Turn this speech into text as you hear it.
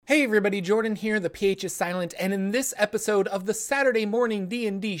Hey everybody, Jordan here, the PH is silent, and in this episode of the Saturday Morning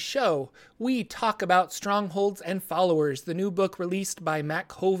D&D show, we talk about Strongholds and Followers, the new book released by Matt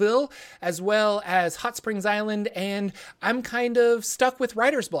Colville, as well as Hot Springs Island, and I'm kind of stuck with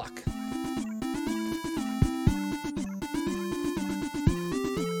writer's block.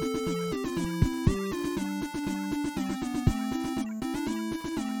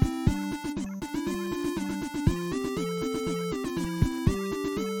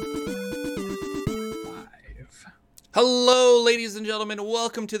 Hello, ladies and gentlemen.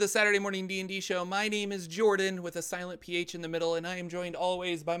 Welcome to the Saturday Morning D&D show. My name is Jordan with a silent PH in the middle, and I am joined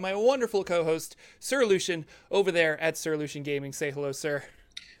always by my wonderful co-host, Sir Lucian, over there at Sir Lucian Gaming. Say hello, sir.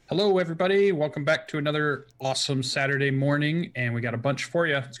 Hello, everybody. Welcome back to another awesome Saturday morning, and we got a bunch for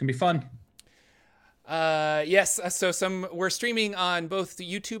you. It's going to be fun. Yes, so we're streaming on both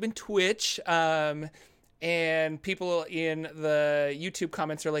YouTube and Twitch, and people in the YouTube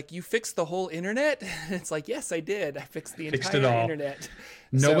comments are like, you fixed the whole internet? It's like, yes, I did. I fixed the entire internet.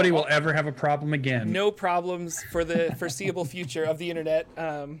 Nobody will ever have a problem again. No problems for the foreseeable future of the internet.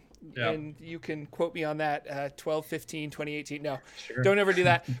 And you can quote me on that, 12/15/2018. No, sure. Don't ever do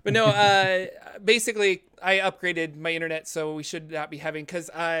that. But no, basically, I upgraded my internet, so we should not be having,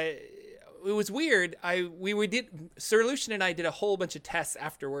 because it was weird. Sir Lucian and I did a whole bunch of tests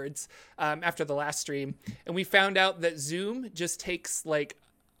afterwards, after the last stream, and we found out that Zoom just takes like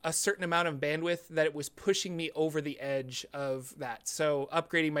a certain amount of bandwidth, that it was pushing me over the edge of that. So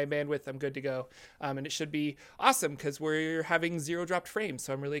upgrading my bandwidth, I'm good to go. And it should be awesome because we're having 0 dropped frames.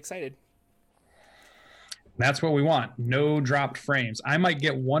 So I'm really excited. That's what we want. No dropped frames. I might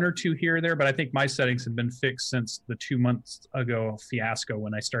get 1 or 2 here or there, but I think my settings have been fixed since the 2 months ago fiasco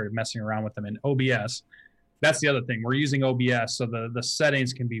when I started messing around with them in OBS. That's the other thing. We're using OBS, so the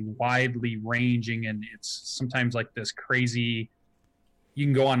settings can be widely ranging, and it's sometimes like this crazy. You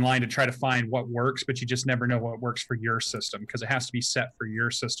can go online to try to find what works, but you just never know what works for your system, because it has to be set for your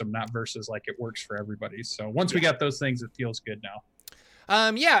system, not versus like it works for everybody. So once we got those things, it feels good now.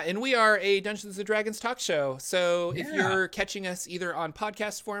 And we are a Dungeons & Dragons talk show. So if you're catching us either on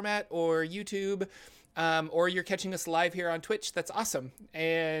podcast format or YouTube, or you're catching us live here on Twitch, that's awesome.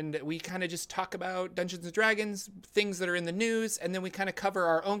 And we kind of just talk about Dungeons & Dragons, things that are in the news, and then we kind of cover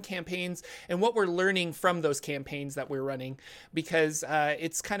our own campaigns and what we're learning from those campaigns that we're running, because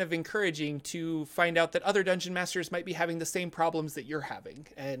it's kind of encouraging to find out that other dungeon masters might be having the same problems that you're having.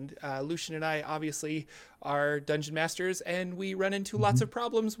 And Lucian and I obviously are dungeon masters, and we run into lots of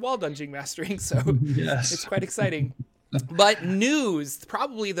problems while dungeon mastering, so It's quite exciting. But news,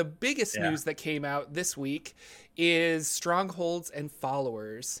 probably the biggest news that came out this week is Strongholds and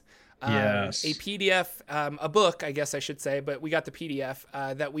Followers. A PDF, a book, I guess I should say, but we got the PDF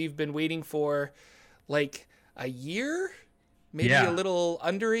that we've been waiting for like a year, maybe a little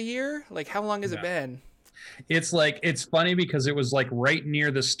under a year. Like, how long has it been? It's funny because it was like right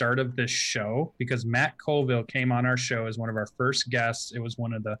near the start of this show, because Matt Colville came on our show as one of our first guests. It was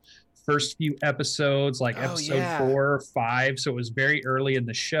one of the first few episodes, like episode 4 or 5. So it was very early in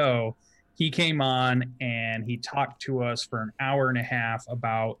the show. He came on and he talked to us for an hour and a half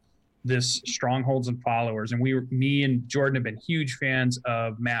about this Strongholds and Followers. And me and Jordan have been huge fans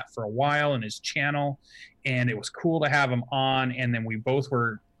of Matt for a while and his channel. And it was cool to have him on. And then we both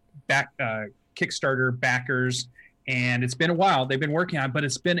were Kickstarter backers. And it's been a while. They've been working on it, but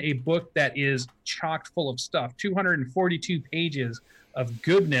it's been a book that is chock full of stuff. 242 pages of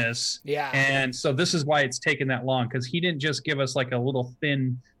goodness. And so this is why it's taken that long, because he didn't just give us like a little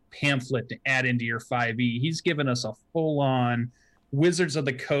thin pamphlet to add into your 5e. He's given us a full-on Wizards of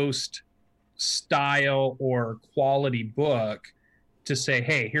the Coast style or quality book to say,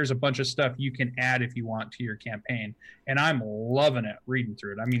 hey, here's a bunch of stuff you can add if you want to your campaign. And I'm loving it, reading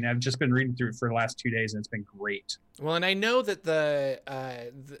through it. I mean, I've just been reading through it for the last 2 days, and it's been great. Well, and I know that the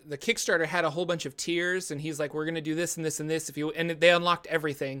Kickstarter had a whole bunch of tiers, and he's like, we're going to do this and this and this, and they unlocked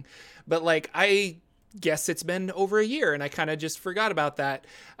everything. But like, I guess it's been over a year, and I kind of just forgot about that,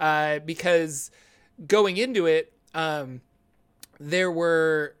 because going into it, there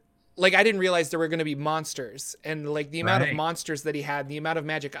were, like, I didn't realize there were going to be monsters, and like the amount of monsters that he had, the amount of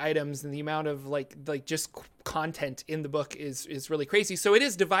magic items, and the amount of like just content in the book is really crazy. So it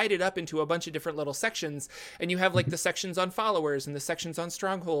is divided up into a bunch of different little sections, and you have like the sections on followers, and the sections on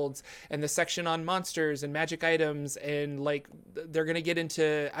strongholds, and the section on monsters and magic items, and like they're going to get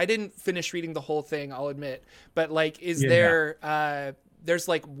into, I didn't finish reading the whole thing, I'll admit, but like, there's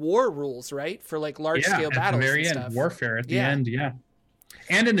like war rules, right? For like large scale battles. At the very and end, stuff. warfare at the end.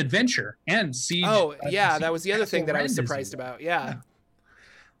 And an adventure and siege. That was the other thing that I was surprised about.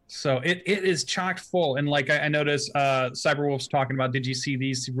 So it is chock full. And like I noticed Cyberwolf's talking about, did you see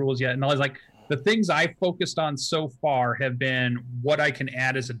these rules yet? And I was like, the things I focused on so far have been what I can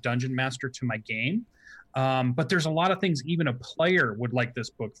add as a dungeon master to my game. But there's a lot of things even a player would like this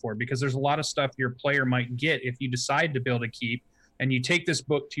book for, because there's a lot of stuff your player might get if you decide to build a keep and you take this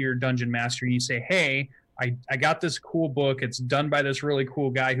book to your dungeon master and you say, hey, I got this cool book. It's done by this really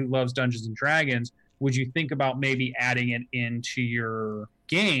cool guy who loves Dungeons and Dragons. Would you think about maybe adding it into your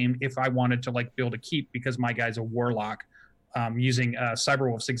game if I wanted to like build a keep because my guy's a warlock? Using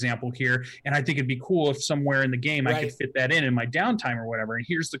Cyberwolf's example here. And I think it'd be cool if somewhere in the game I could fit that in my downtime or whatever. And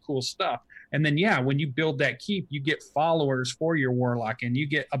here's the cool stuff. And then, yeah, when you build that keep, you get followers for your warlock and you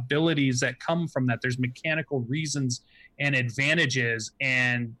get abilities that come from that. There's mechanical reasons and advantages.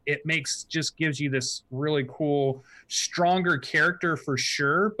 And it just gives you this really cool, stronger character for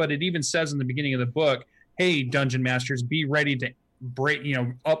sure. But it even says in the beginning of the book, hey, dungeon masters, be ready to break,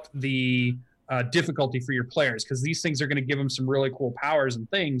 up the difficulty for your players, because these things are going to give them some really cool powers and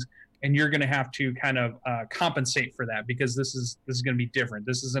things, and you're going to have to kind of compensate for that, because this is going to be different.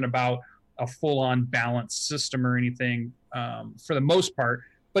 This isn't about a full-on balanced system or anything for the most part.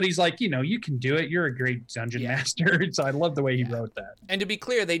 But he's like, you can do it. You're a great dungeon master. So I love the way he wrote that. And to be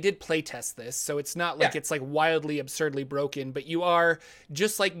clear, they did play test this. So it's not like it's like wildly, absurdly broken. But you are,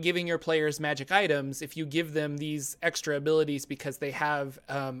 just like giving your players magic items, if you give them these extra abilities because they have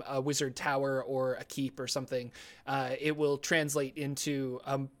a wizard tower or a keep or something, it will translate into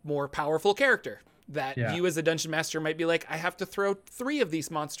a more powerful character. That you as a dungeon master might be like, I have to throw 3 of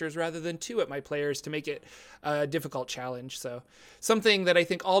these monsters rather than 2 at my players to make it a difficult challenge. So something that I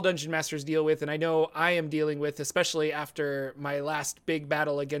think all dungeon masters deal with, and I know I am dealing with, especially after my last big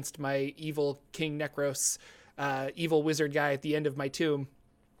battle against my evil King Necros, evil wizard guy at the end of my tomb.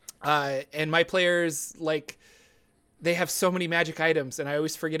 And my players, like, they have so many magic items, and I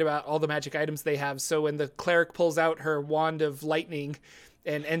always forget about all the magic items they have. So when the cleric pulls out her wand of lightning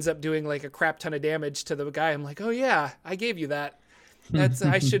and ends up doing like a crap ton of damage to the guy, I'm like, oh yeah, I gave you that. That's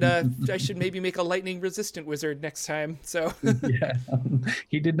I should maybe make a lightning resistant wizard next time. So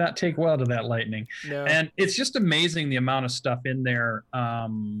he did not take well to that lightning. No. And it's just amazing the amount of stuff in there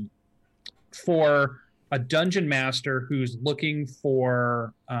for a dungeon master who's looking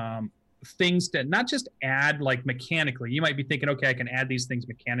for things that not just add like mechanically. You might be thinking, okay, I can add these things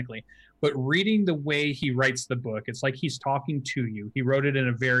mechanically, but reading the way he writes the book, it's like he's talking to you. He wrote it in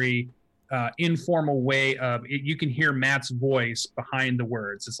a very informal way of it. You can hear Matt's voice behind the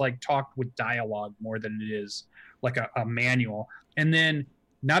words. It's like talk with dialogue more than it is like a manual. And then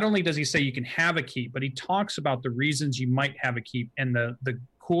not only does he say you can have a keep, but he talks about the reasons you might have a keep and the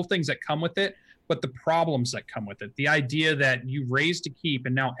cool things that come with it, but the problems that come with it. The idea that you raised a keep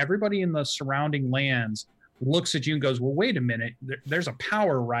and now everybody in the surrounding lands looks at you and goes, well, wait a minute, there's a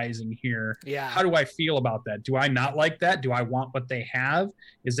power rising here. Yeah. How do I feel about that? Do I not like that? Do I want what they have?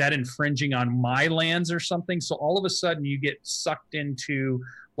 Is that infringing on my lands or something? So all of a sudden you get sucked into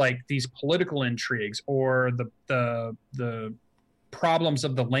like these political intrigues or the problems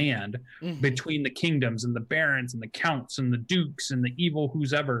of the land between the kingdoms and the barons and the counts and the dukes and the evil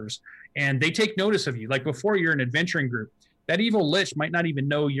who's-evers. And they take notice of you. Like before you're an adventuring group, that evil lich might not even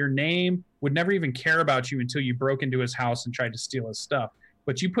know your name, would never even care about you until you broke into his house and tried to steal his stuff.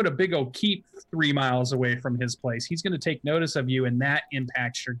 But you put a big old keep 3 miles away from his place, he's going to take notice of you, and that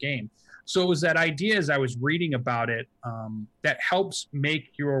impacts your game. So it was that idea as I was reading about it that helps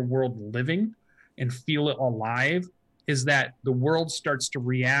make your world living and feel it alive, is that the world starts to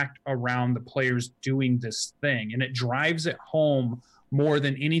react around the players doing this thing. And it drives it home more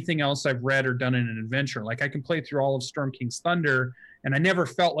than anything else I've read or done in an adventure. Like I can play through all of Storm King's Thunder, and I never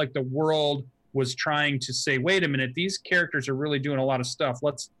felt like the world was trying to say, wait a minute, these characters are really doing a lot of stuff.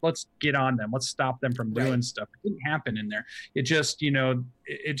 Let's get on them. Let's stop them from doing stuff. It didn't happen in there. It just,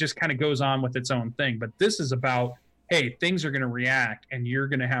 it just kind of goes on with its own thing. But this is about, hey, things are going to react and you're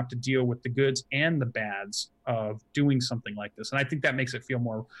going to have to deal with the goods and the bads of doing something like this. And I think that makes it feel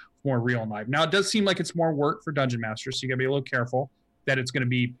more real and live. Now, it does seem like it's more work for Dungeon Masters, so you got to be a little careful that it's going to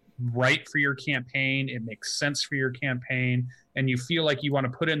be right for your campaign. It makes sense for your campaign, and you feel like you want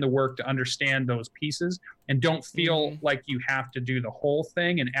to put in the work to understand those pieces and don't feel like you have to do the whole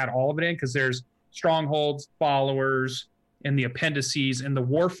thing and add all of it in, because there's strongholds, followers, and the appendices and the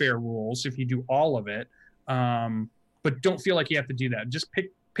warfare rules if you do all of it. But don't feel like you have to do that. Just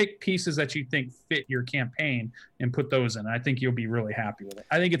pick pieces that you think fit your campaign and put those in. I think you'll be really happy with it.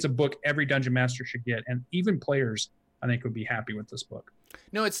 I think it's a book every Dungeon Master should get, and even players I think would be happy with this book.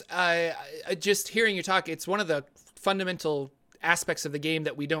 No, it's just hearing you talk, it's one of the fundamental aspects of the game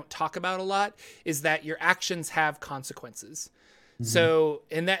that we don't talk about a lot, is that your actions have consequences. So,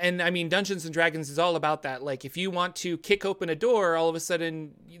 and I mean, Dungeons and Dragons is all about that. Like, if you want to kick open a door, all of a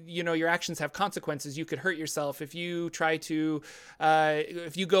sudden, you know, your actions have consequences. You could hurt yourself. If you try to,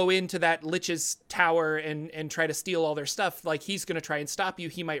 if you go into that Lich's tower and try to steal all their stuff, like, he's going to try and stop you.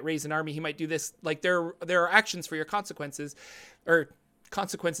 He might raise an army. He might do this. Like, there are actions for your consequences, or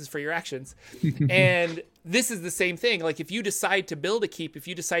consequences for your actions. And this is the same thing. Like, if you decide to build a keep, if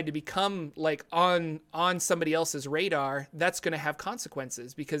you decide to become like on somebody else's radar, that's going to have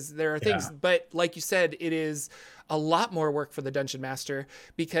consequences, because there are things. But like you said, it is a lot more work for the dungeon master,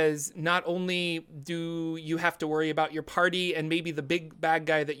 because not only do you have to worry about your party and maybe the big bad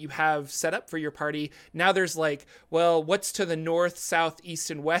guy that you have set up for your party, now there's like, well, what's to the north, south,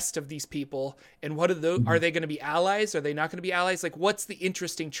 east, and west of these people, and what are those? Are they going to be allies? Are they not going to be allies? Like, what's the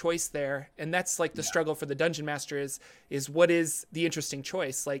interesting choice there? And that's like the struggle for the dungeon master is what is the interesting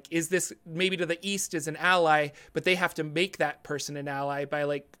choice? Like, is this maybe to the east is an ally, but they have to make that person an ally by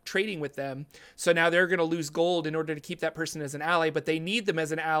like trading with them. So now they're going to lose gold in order to keep that person as an ally, but they need them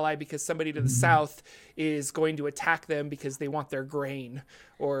as an ally because somebody to the south is going to attack them because they want their grain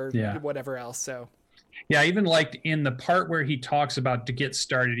or whatever else. So yeah, even like in the part where he talks about to get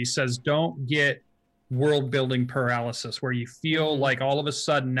started, he says, don't get world building paralysis, where you feel like all of a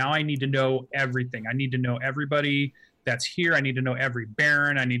sudden now I need to know everything. I need to know everybody that's here. I need to know every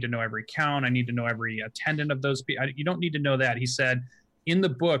baron. I need to know every count. I need to know every attendant of those people. You don't need to know that. He said in the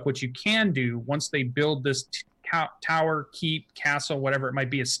book, what you can do once they build this tower, keep, castle, whatever it might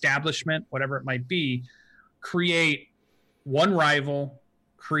be, establishment, whatever it might be, create one rival,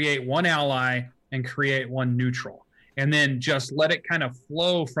 create one ally, and create one neutral. And then just let it kind of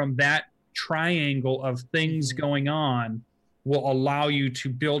flow from that triangle of things going on will allow you to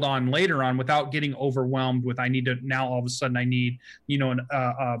build on later on without getting overwhelmed with, I need to, now all of a sudden I need, you know,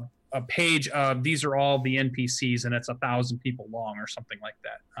 a page of these are all the NPCs and it's 1,000 people long or something like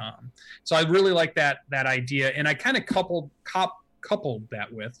that. So I really like that idea. And I kind of coupled it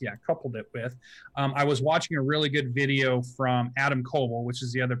with, I was watching a really good video from Adam Koval, which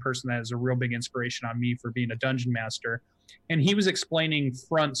is the other person that is a real big inspiration on me for being a dungeon master. And he was explaining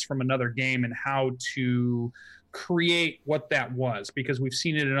fronts from another game and how to create what that was, because we've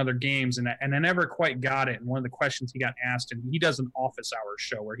seen it in other games and I never quite got it. And one of the questions he got asked, and he does an office hours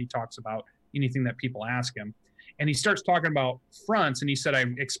show where he talks about anything that people ask him. And he starts talking about fronts, and he said, I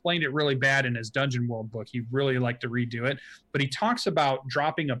explained it really bad in his Dungeon World book. He'd really like to redo it. But he talks about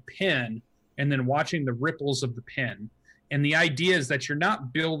dropping a pin and then watching the ripples of the pin. And the idea is that you're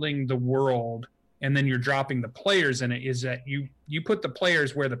not building the world and then you're dropping the players in it, is that you put the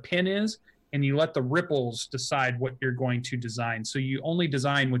players where the pin is and you let the ripples decide what you're going to design. So you only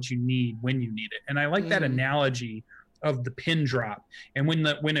design what you need when you need it. And I like that analogy of the pin drop. And when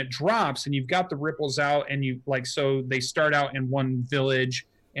it drops and you've got the ripples out and you like, so they start out in one village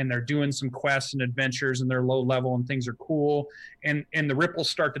and they're doing some quests and adventures and they're low level and things are cool. And the ripples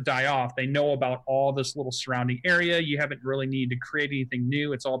start to die off. They know about all this little surrounding area. You haven't really need to create anything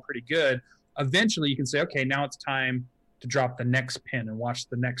new. It's all pretty good. Eventually you can say, okay, now it's time to drop the next pin and watch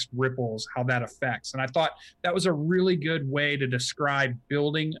the next ripples, how that affects. And I thought that was a really good way to describe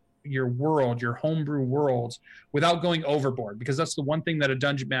building your world, your homebrew worlds, without going overboard, because that's the one thing that a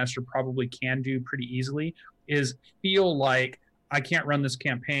dungeon master probably can do pretty easily, is feel like I can't run this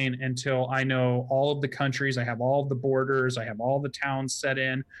campaign until I know all of the countries, I have all of the borders, I have all the towns set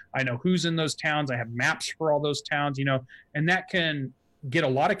in, I know who's in those towns, I have maps for all those towns, you know, and that can get a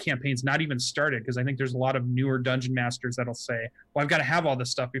lot of campaigns not even started, because I think there's a lot of newer dungeon masters that'll say, well, I've got to have all this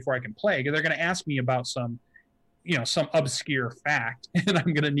stuff before I can play, because they're going to ask me about some obscure fact and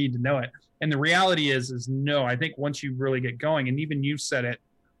I'm going to need to know it. And the reality is no, I think once you really get going, and even you've said it,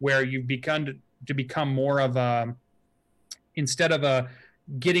 where you've begun to become more of a, instead of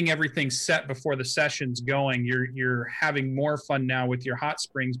getting everything set before the session's going, you're having more fun now with your hot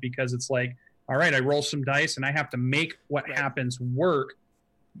springs, because it's like, all right, I roll some dice and I have to make what happens work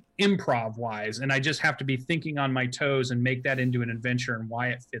improv wise. And I just have to be thinking on my toes and make that into an adventure and why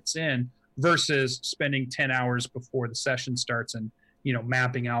it fits in, versus spending 10 hours before the session starts and, you know,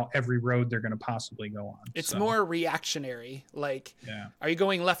 mapping out every road they're going to possibly go on. It's more reactionary. Like, are you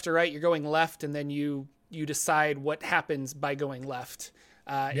going left or right? You're going left, and then you decide what happens by going left.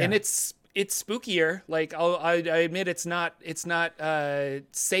 And it's spookier. Like, I admit it's not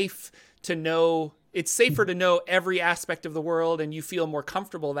safe to know. It's safer to know every aspect of the world, and you feel more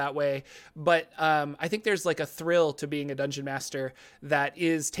comfortable that way. But I think there's like a thrill to being a dungeon master that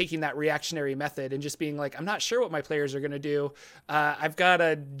is taking that reactionary method and just being like, I'm not sure what my players are going to do. I've got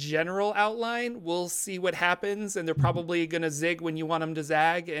a general outline. We'll see what happens. And they're probably going to zig when you want them to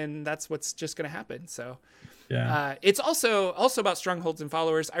zag. And that's what's just going to happen. So Yeah. It's also about strongholds and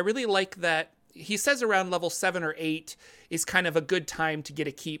followers. I really like that he says around level 7 or 8 is kind of a good time to get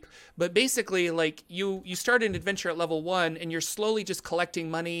a keep. But basically, like, you start an adventure at level 1 and you're slowly just collecting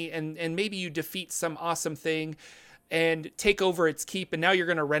money, and maybe you defeat some awesome thing and take over its keep, and now you're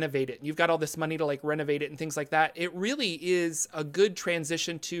going to renovate it. You've got all this money to like renovate it and things like that. It really is a good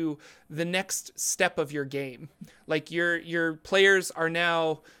transition to the next step of your game. Like, your players are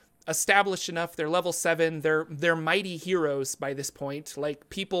now established enough, they're level 7, they're mighty heroes by this point. Like,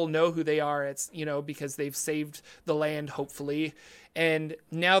 people know who they are. It's, you know, because they've saved the land, hopefully, and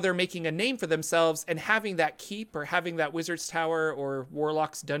now they're making a name for themselves, and having that keep or having that wizard's tower or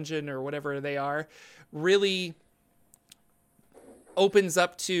warlock's dungeon or whatever they are really opens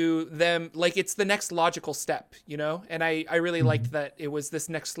up to them, like, it's the next logical step, you know? And I really liked that it was this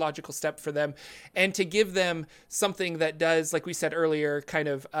next logical step for them, and to give them something that does, like we said earlier, kind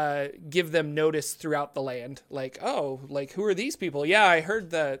of give them notice throughout the land. Like, oh, like, who are these people? Yeah, I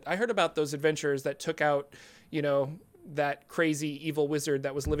heard about those adventurers that took out, you know, that crazy evil wizard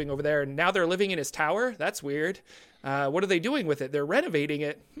that was living over there, and now they're living in his tower. That's weird. What are they doing with it? They're renovating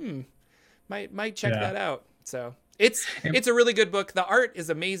it. Might check that out. So it's a really good book. The art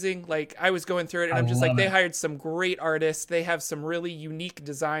is amazing. Like, I was going through it and I'm just like, they hired some great artists. They have some really unique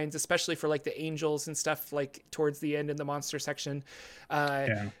designs, especially for like the angels and stuff, like towards the end in the monster section.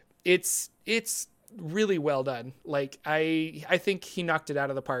 It's really well done. Like, I think he knocked it out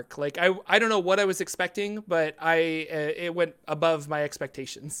of the park. Like, I don't know what I was expecting, but it went above my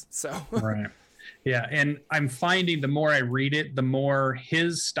expectations. So right. Yeah, and I'm finding the more I read it, the more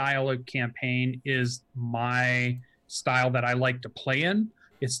his style of campaign is my style that I like to play in.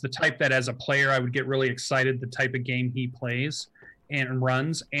 It's the type that as a player I would get really excited, the type of game he plays and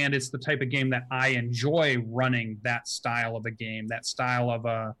runs, and it's the type of game that I enjoy running, that style of a game, that style of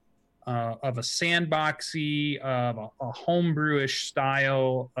a sandboxy, of a homebrewish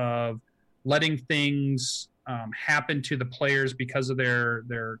style of letting things happen to the players because of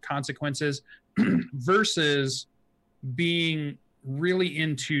their consequences versus being really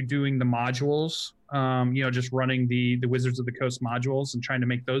into doing the modules, just running the Wizards of the Coast modules and trying to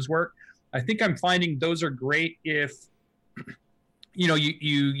make those work. I think I'm finding those are great if,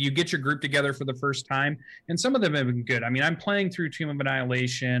 you get your group together for the first time, and some of them have been good. I mean, I'm playing through Tomb of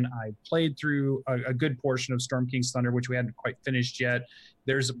Annihilation. I played through a good portion of Storm King's Thunder, which we hadn't quite finished yet.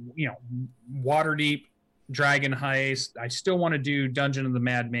 There's, Waterdeep, Dragon Heist. I still want to do Dungeon of the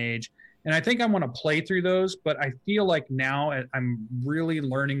Mad Mage. And I think I want to play through those, but I feel like now I'm really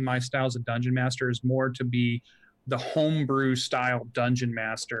learning my styles of Dungeon Master is more to be the homebrew style Dungeon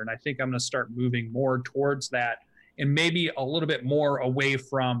Master. And I think I'm going to start moving more towards that, and maybe a little bit more away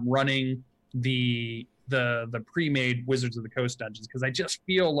from running the pre-made Wizards of the Coast dungeons, because I just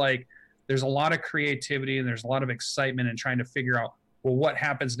feel like there's a lot of creativity and there's a lot of excitement in trying to figure out, well, what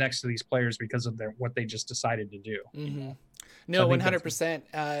happens next to these players because of what they just decided to do. Mm-hmm. No, 100%.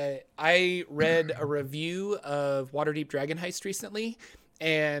 I read a review of Waterdeep Dragon Heist recently,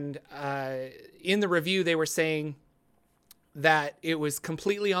 and in the review they were saying that it was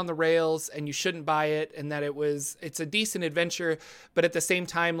completely on the rails and you shouldn't buy it, and that it's a decent adventure, but at the same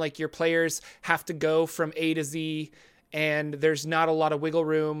time, like, your players have to go from A to Z and there's not a lot of wiggle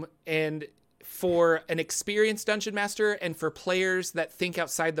room. And for an experienced dungeon master and for players that think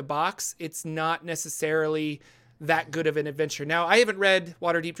outside the box, it's not necessarily that good of an adventure. Now, I haven't read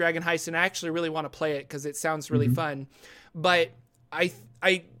Waterdeep Dragon Heist, and I actually really want to play it because it sounds really fun. But I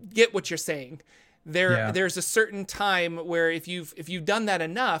get what you're saying. There's a certain time where if you've done that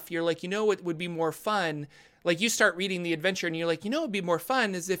enough, you're like, what would be more fun? Like, you start reading the adventure and you're like, what would be more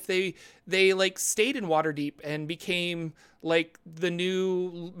fun is if they like stayed in Waterdeep and became like the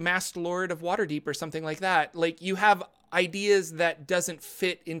new Masked Lord of Waterdeep or something like that. Like, you have ideas that doesn't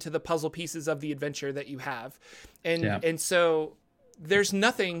fit into the puzzle pieces of the adventure that you have. And so there's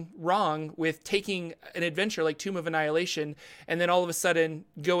nothing wrong with taking an adventure like Tomb of Annihilation and then all of a sudden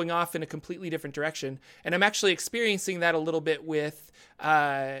going off in a completely different direction. And I'm actually experiencing that a little bit with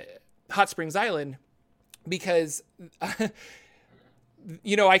Hot Springs Island, because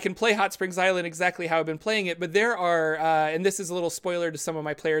I can play Hot Springs Island exactly how I've been playing it, but there are, and this is a little spoiler to some of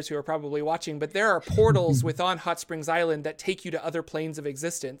my players who are probably watching, but there are portals within Hot Springs Island that take you to other planes of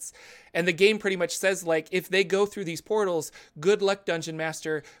existence. And the game pretty much says, like, if they go through these portals, good luck, Dungeon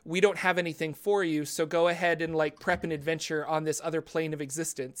Master. We don't have anything for you, so go ahead and, like, prep an adventure on this other plane of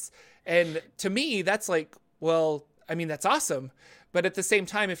existence. And to me, that's like, well, I mean, that's awesome. But at the same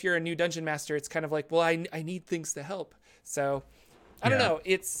time, if you're a new Dungeon Master, it's kind of like, well, I need things to help. So I don't know.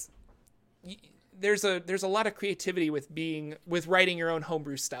 There's a lot of creativity with writing your own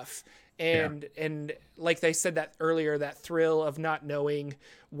homebrew stuff, and like they said that earlier, that thrill of not knowing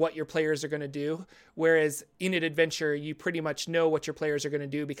what your players are going to do. Whereas in an adventure, you pretty much know what your players are going to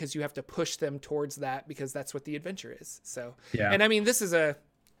do because you have to push them towards that, because that's what the adventure is. So, and I mean, this is a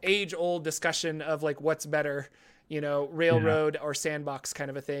age old discussion of like, what's better, railroad or sandbox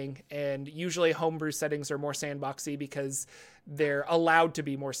kind of a thing. And usually homebrew settings are more sandboxy because they're allowed to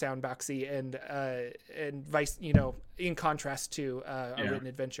be more sandboxy and vice, in contrast to a written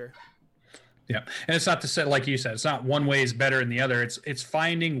adventure. Yeah. And it's not to say, like you said, it's not one way is better than the other. It's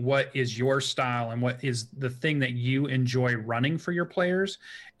finding what is your style and what is the thing that you enjoy running for your players,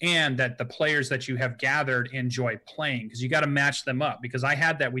 and that the players that you have gathered enjoy playing, because you got to match them up. Because I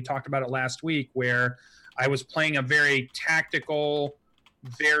had that, we talked about it last week, where I was playing a very tactical,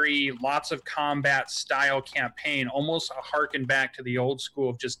 very lots of combat style campaign, almost a harken back to the old school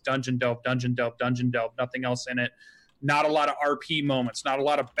of just dungeon delve, nothing else in it. Not a lot of RP moments, not a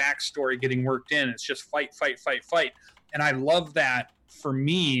lot of backstory getting worked in. It's just fight. And I love that. For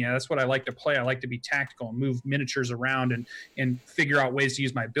me, that's what I like to play. I like to be tactical and move miniatures around and figure out ways to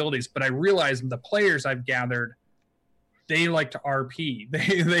use my abilities. But I realize the players I've gathered, they like to RP.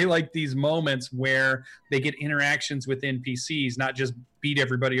 They like these moments where they get interactions with NPCs, not just beat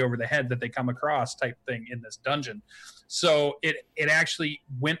everybody over the head that they come across type thing in this dungeon. So it actually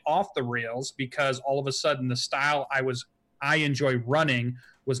went off the rails because all of a sudden the style I enjoy running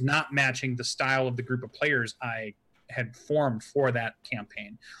was not matching the style of the group of players I had formed for that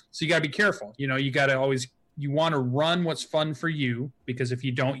campaign. So you got to be careful. You got to always, you want to run what's fun for you, because if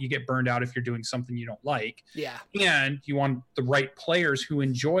you don't, you get burned out if you're doing something you don't like. Yeah. And you want the right players who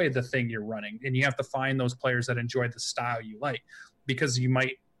enjoy the thing you're running. And you have to find those players that enjoy the style you like, because you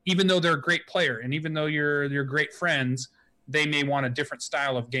might, even though they're a great player and even though you're great friends, they may want a different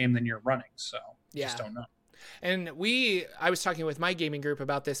style of game than you're running. So just don't know. And I was talking with my gaming group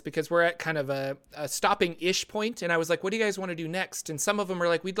about this because we're at kind of a stopping-ish point. And I was like, what do you guys want to do next? And some of them are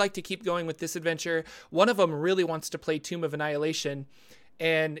like, we'd like to keep going with this adventure. One of them really wants to play Tomb of Annihilation.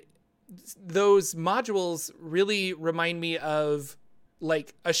 And those modules really remind me of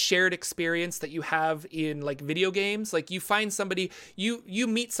like a shared experience that you have in like video games. Like you find somebody, you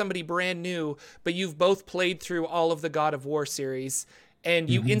meet somebody brand new, but you've both played through all of the God of War series, and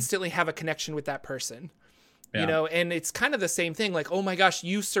you instantly have a connection with that person. Yeah. And it's kind of the same thing. Like, oh my gosh,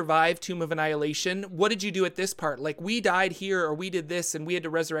 you survived Tomb of Annihilation. What did you do at this part? Like, we died here, or we did this and we had to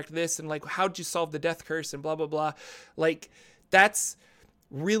resurrect this. And like, how'd you solve the death curse and blah, blah, blah. Like, that's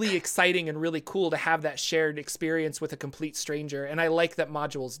really exciting and really cool to have that shared experience with a complete stranger. And I like that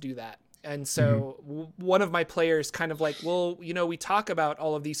modules do that. And so one of my players kind of like, well, we talk about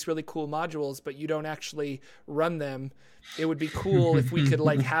all of these really cool modules, but you don't actually run them. It would be cool if we could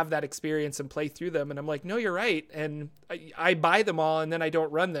like have that experience and play through them. And I'm like, no, you're right. And I buy them all and then I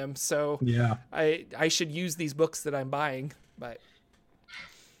don't run them. So yeah, I should use these books that I'm buying. But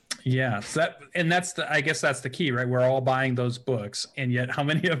yeah, so I guess that's the key, right? We're all buying those books, and yet how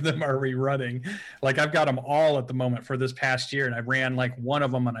many of them are we running? Like I've got them all at the moment for this past year, and I ran like one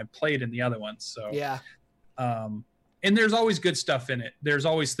of them and I played in the other one. So yeah. And there's always good stuff in it. There's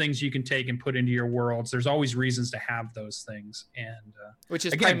always things you can take and put into your worlds. There's always reasons to have those things. And which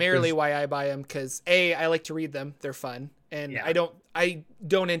is primarily why I buy them, because I like to read them. They're fun. And I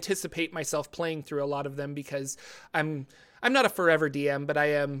don't anticipate myself playing through a lot of them because I'm not a forever DM, but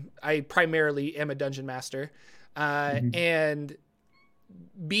I primarily am a dungeon master. And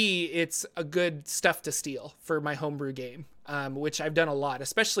B, it's a good stuff to steal for my homebrew game. Which I've done a lot,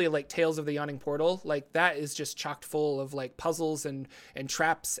 especially like Tales of the Yawning Portal. Like that is just chocked full of like puzzles and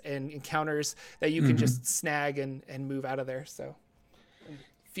traps and encounters that you can just snag and move out of there. So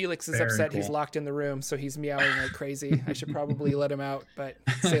Felix is Very upset. cool. He's locked in the room, so he's meowing like crazy. I should probably let him out, but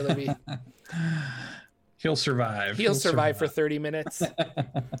c'est la vie. He'll survive. He'll survive for 30 minutes.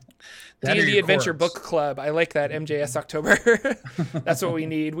 D&D Adventure Book Club. I like that, MJS October. That's what we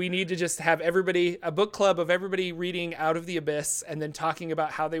need. We need to just have a book club of everybody reading Out of the Abyss and then talking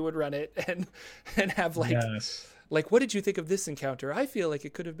about how they would run it and have like, like, what did you think of this encounter? I feel like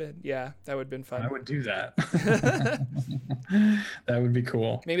it could have been. Yeah, that would have been fun. I would do that. That would be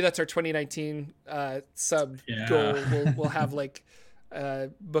cool. Maybe that's our 2019 sub goal. We'll have like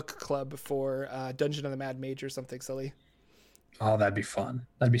book club for Dungeon of the Mad Mage or something silly. Oh, that'd be fun.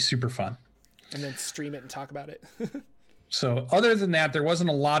 That'd be super fun. And then stream it and talk about it. So other than that, there wasn't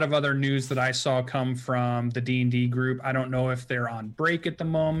a lot of other news that I saw come from the D&D group. I don't know if they're on break at the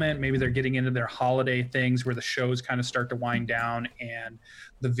moment. Maybe they're getting into their holiday things where the shows kind of start to wind down and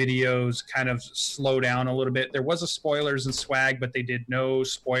the videos kind of slow down a little bit. There was a spoilers and swag, but they did no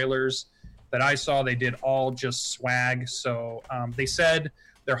spoilers that I saw. They did all just swag. So they said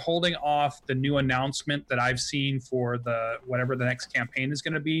they're holding off the new announcement that I've seen for the whatever the next campaign is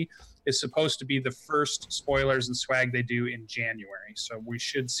going to be. Is supposed to be the first spoilers and swag they do in January, so we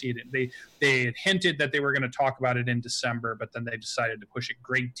should see it. They had hinted that they were going to talk about it in December, but then they decided to push it.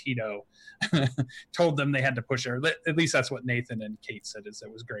 Greg Tito told them they had to push it. At least that's what Nathan and Kate said, is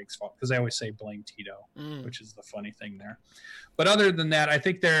it was Greg's fault, because they always say blame Tito, which is the funny thing there. But other than that, I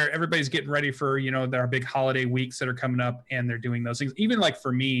think everybody's getting ready for their big holiday weeks that are coming up, and they're doing those things. Even like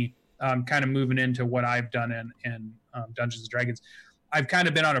for me, kind of moving into what I've done in Dungeons and Dragons. I've kind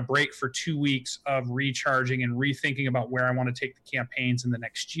of been on a break for 2 weeks of recharging and rethinking about where I want to take the campaigns in the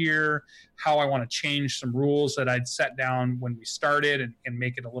next year, how I want to change some rules that I'd set down when we started and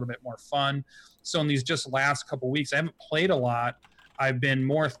make it a little bit more fun. So in these just last couple of weeks, I haven't played a lot. I've been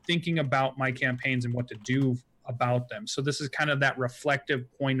more thinking about my campaigns and what to do about them. So this is kind of that reflective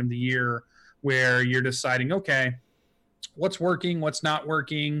point of the year where you're deciding, okay, what's working, what's not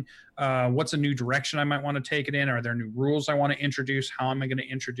working, what's a new direction I might want to take it in, are there new rules I want to introduce, how am I going to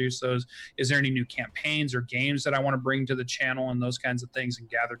introduce those, is there any new campaigns or games that I want to bring to the channel, and those kinds of things, and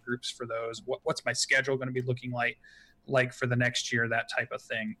gather groups for those. What's my schedule going to be looking like for the next year, that type of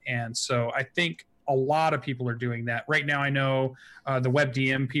thing. And so I think a lot of people are doing that right now. I know the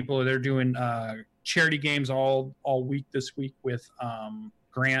WebDM people, they're doing charity games all week this week with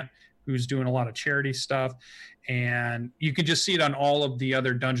Grant, who's doing a lot of charity stuff. And you can just see it on all of the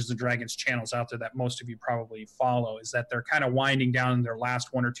other Dungeons and Dragons channels out there that most of you probably follow, is that they're kind of winding down in their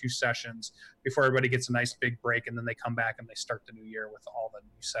last 1 or 2 sessions before everybody gets a nice big break, and then they come back and they start the new year with all the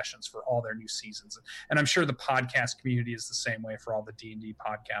new sessions for all their new seasons. And I'm sure the podcast community is the same way for all the D&D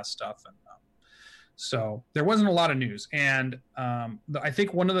podcast stuff. And so there wasn't a lot of news. And I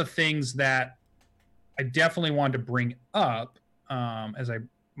think one of the things that I definitely wanted to bring up as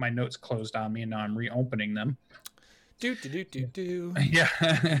my notes closed on me and now I'm reopening them. Yeah.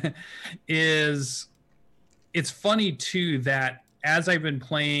 Is it's funny too that as I've been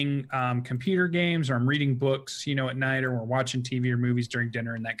playing computer games, or I'm reading books, at night, or we're watching TV or movies during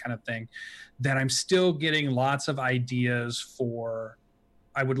dinner and that kind of thing, that I'm still getting lots of ideas for,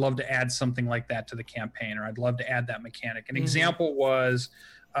 I would love to add something like that to the campaign, or I'd love to add that mechanic. An example was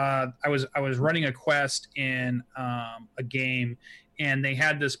I was running a quest in a game, and they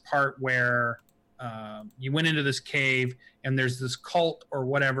had this part where you went into this cave and there's this cult or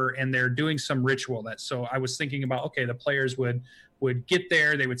whatever, and they're doing some ritual. So I was thinking about, okay, the players would get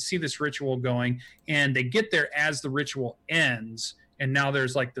there, they would see this ritual going, and they get there as the ritual ends, and now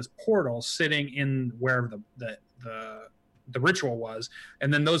there's like this portal sitting in wherever the ritual was,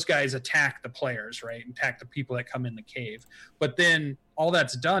 and then those guys attack the players, right? Attack the people that come in the cave. But then all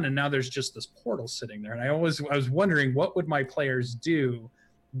that's done, and now there's just this portal sitting there. And I was wondering, what would my players do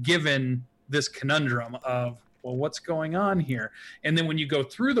given this conundrum of, well, what's going on here? And then when you go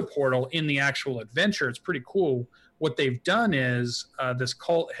through the portal in the actual adventure, it's pretty cool. What they've done is this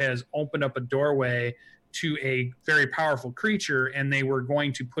cult has opened up a doorway to a very powerful creature, and they were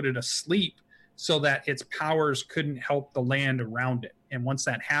going to put it asleep so that its powers couldn't help the land around it. And once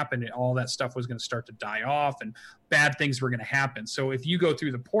that happened, all that stuff was going to start to die off, and bad things were going to happen. So if you go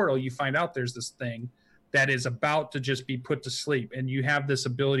through the portal, you find out there's this thing that is about to just be put to sleep, and you have this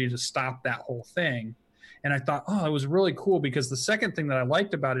ability to stop that whole thing. And I thought, oh, it was really cool, because the second thing that I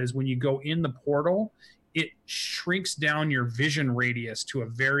liked about it is when you go in the portal, it shrinks down your vision radius to a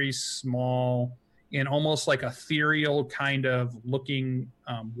very small and almost like ethereal kind of looking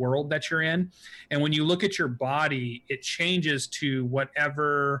world that you're in. And when you look at your body, it changes to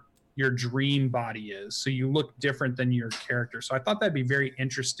whatever your dream body is. So you look different than your character. So I thought that'd be very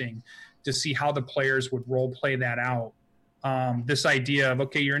interesting to see how the players would role play that out. This idea of,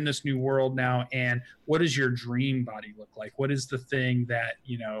 okay, you're in this new world now, and what does your dream body look like? What is the thing that,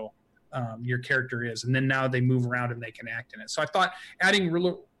 your character is? And then now they move around and they can act in it. So I thought adding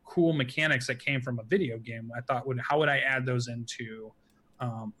really cool mechanics that came from a video game, I thought, how would I add those into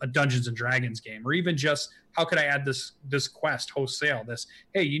a Dungeons and Dragons game? Or even just, how could I add this quest wholesale? This,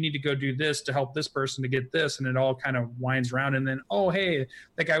 hey, you need to go do this to help this person to get this, and it all kind of winds around, and then, oh, hey,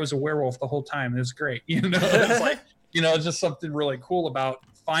 that guy was a werewolf the whole time. It was great. It's like, just something really cool about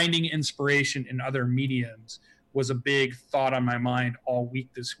finding inspiration in other mediums was a big thought on my mind all week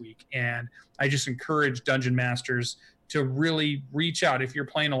this week. And I just encourage Dungeon Masters to really reach out. If you're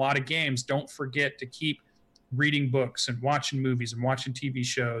playing a lot of games, don't forget to keep reading books and watching movies and watching TV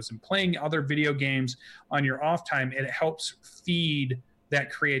shows and playing other video games on your off time. And it helps feed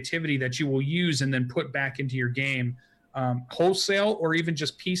that creativity that you will use and then put back into your game wholesale, or even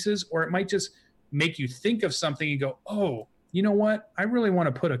just pieces, or it might just make you think of something and go, oh, you know what? I really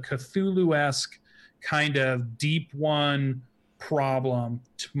want to put a Cthulhu-esque kind of deep one problem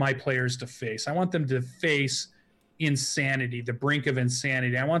to my players to face. I want them to face insanity, the brink of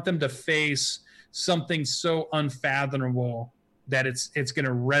insanity. I want them to face something so unfathomable that it's going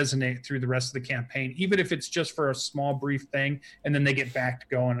to resonate through the rest of the campaign, even if it's just for a small brief thing, and then they get back to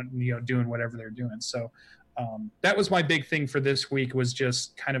going and doing whatever they're doing. So that was my big thing for this week, was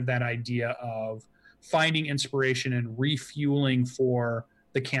just kind of that idea of finding inspiration and refueling for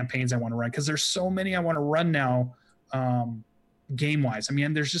the campaigns I want to run, because there's so many I want to run now, game wise. I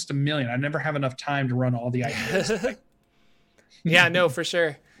mean, there's just a million. I never have enough time to run all the ideas. Yeah, no, for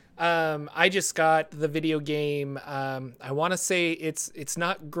sure. I just got the video game. I want to say it's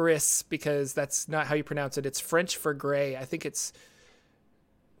not Gris, because that's not how you pronounce it. It's French for gray. I think it's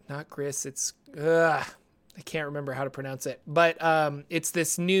not Gris. It's I can't remember how to pronounce it, but it's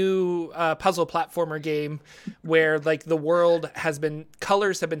this new puzzle platformer game where like the world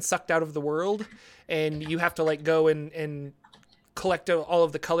colors have been sucked out of the world, and you have to like go and collect all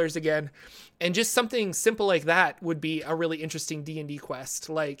of the colors again. And just something simple like that would be a really interesting D&D quest.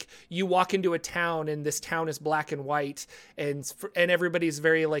 Like you walk into a town and this town is black and white, and everybody's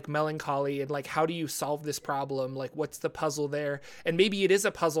very like melancholy, and like, how do you solve this problem? Like, what's the puzzle there? And maybe it is a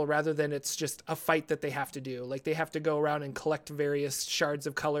puzzle rather than it's just a fight that they have to do. Like they have to go around and collect various shards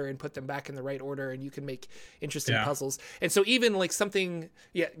of color and put them back in the right order, and you can make interesting puzzles. And so even like something,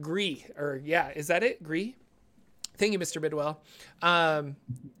 Gris, is that it? Gris? Thank you, Mr. Bidwell.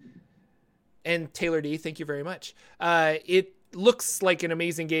 And Taylor D, thank you very much. It looks like an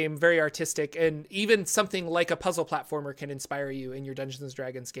amazing game, very artistic, and even something like a puzzle platformer can inspire you in your Dungeons &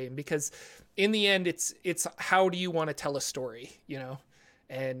 Dragons game, because in the end, it's how do you want to tell a story,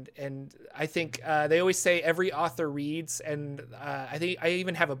 And I think they always say every author reads, and I think I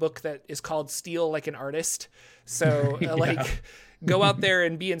even have a book that is called Steal Like an Artist. So go out there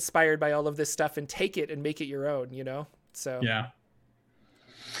and be inspired by all of this stuff and take it and make it your own, So yeah.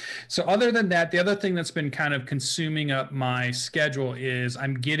 So other than that, the other thing that's been kind of consuming up my schedule is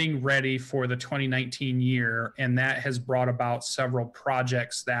I'm getting ready for the 2019 year, and that has brought about several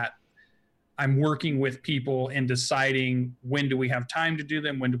projects that I'm working with people and deciding when do we have time to do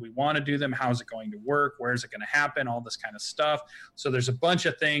them, when do we want to do them, how is it going to work, where is it going to happen, all this kind of stuff. So there's a bunch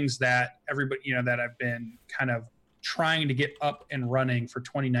of things that everybody, that I've been kind of trying to get up and running for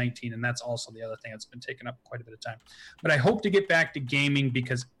 2019, and that's also the other thing that's been taking up quite a bit of time. But I hope to get back to gaming,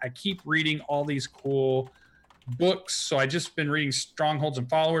 because I keep reading all these cool books. So I just been reading Strongholds and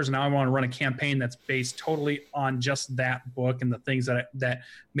Followers, and now I want to run a campaign that's based totally on just that book and the things that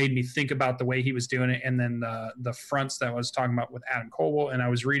made me think about the way he was doing it. And then the fronts that I was talking about with Adam Coble, and I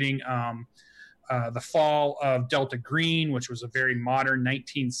was reading The Fall of Delta Green, which was a very modern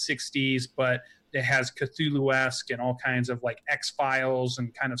 1960s, but it has Cthulhu-esque and all kinds of like X-Files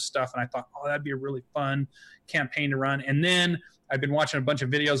and kind of stuff. And I thought, that'd be a really fun campaign to run. And then I've been watching a bunch of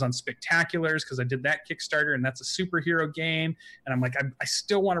videos on Spectaculars, because I did that Kickstarter, and that's a superhero game. And I'm like, I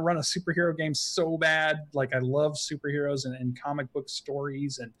still want to run a superhero game so bad. Like I love superheroes and comic book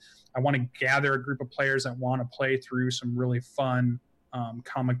stories. And I want to gather a group of players that want to play through some really fun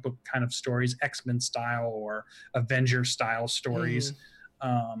comic book kind of stories, X-Men style or Avenger style stories.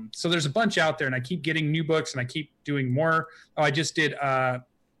 So there's a bunch out there, and I keep getting new books, and I keep doing more. I just did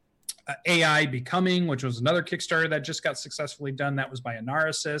AI Becoming, which was another Kickstarter that just got successfully done. That was by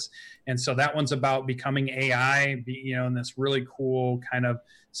Anarysys. And so that one's about becoming AI, in this really cool kind of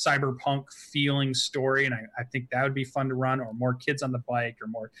cyberpunk feeling story. And I think that would be fun to run, or more Kids on the Bike, or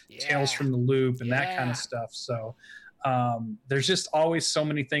more Tales from the Loop, and that kind of stuff. So there's just always so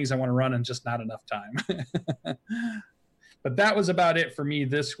many things I want to run, and just not enough time. But that was about it for me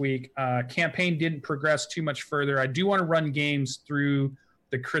this week. Campaign didn't progress too much further. I do want to run games through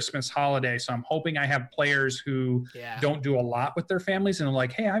the Christmas holiday. So I'm hoping I have players who don't do a lot with their families, and are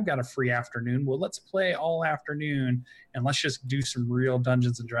like, hey, I've got a free afternoon. Well, let's play all afternoon, and let's just do some real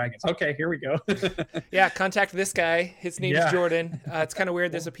Dungeons and Dragons. Okay, here we go. Contact this guy. His name is Jordan. It's kind of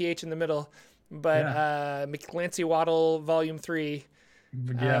weird. There's a PH in the middle. But McClancy Waddle Volume 3.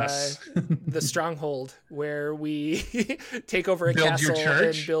 Yes. The Stronghold, where we take over a castle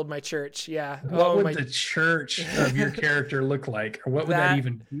and build my church. What would the church of your character look like? Or what would that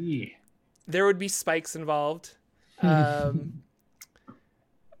even be? There would be spikes involved.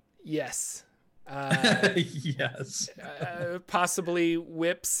 Yes. Yes. Possibly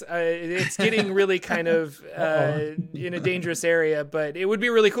whips. It's getting really kind of in a dangerous area, but it would be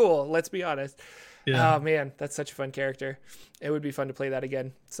really cool. Let's be honest. Yeah. Oh man, that's such a fun character. It would be fun to play that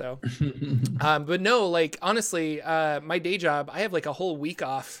again. So, but no, like honestly, my day job, I have like a whole week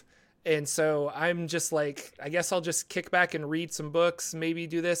off And so I'm just like, I guess I'll just kick back and read some books, maybe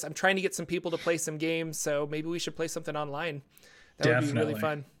do this. I'm trying to get some people to play some games, so maybe we should play something online. That would be really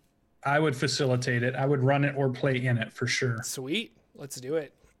fun. I would facilitate it. I would run it or play in it for sure. Sweet. Let's do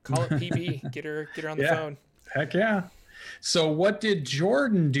it. Call it PB. Get her on the phone. Heck yeah. So what did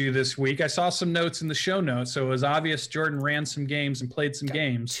Jordan do this week? I saw some notes in the show notes. So it was obvious Jordan ran some games and played some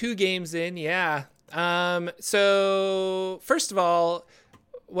games. 2 games in, yeah. So first of all,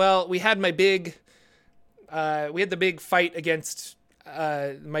 well, we had the big fight against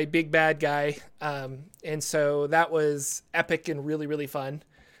my big bad guy. And so that was epic and really, really fun.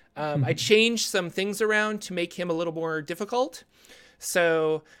 I changed some things around to make him a little more difficult.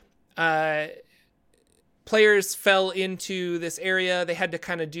 So players fell into this area. They had to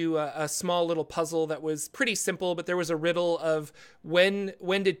kind of do a small little puzzle that was pretty simple, but there was a riddle of when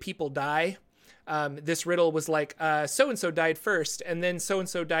did people die? This riddle was like, so-and-so died first, and then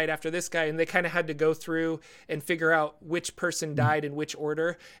so-and-so died after this guy. And they kind of had to go through and figure out which person died in which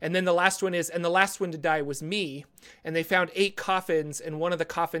order. And then the last one and the last one to die was me. And they found 8 coffins, and one of the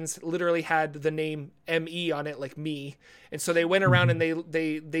coffins literally had the name M-E on it, like me. And so they went around and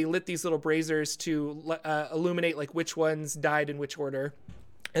they lit these little braziers to illuminate like which ones died in which order.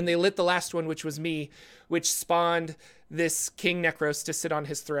 And they lit the last one, which was me, which spawned this King Necros to sit on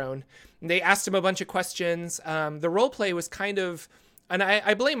his throne. And they asked him a bunch of questions. The role play was kind of, and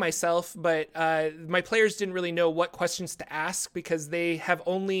I blame myself, but my players didn't really know what questions to ask because they have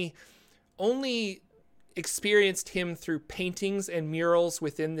only experienced him through paintings and murals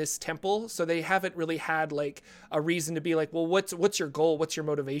within this temple. So they haven't really had like a reason to be like, well, what's your goal? What's your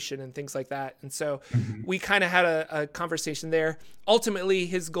motivation and things like that. And so we kind of had a conversation there. Ultimately,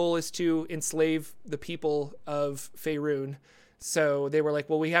 his goal is to enslave the people of Faerun. So they were like,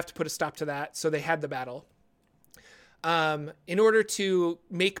 well, we have to put a stop to that. So they had the battle. In order to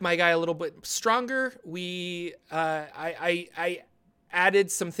make my guy a little bit stronger, I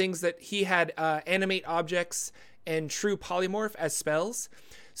added some things that he had, animate objects and true polymorph as spells.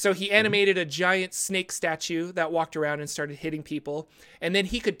 So he animated a giant snake statue that walked around and started hitting people. And then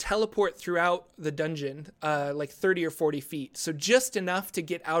he could teleport throughout the dungeon, like 30 or 40 feet. So just enough to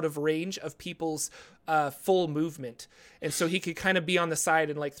get out of range of people's full movement. And so he could kind of be on the side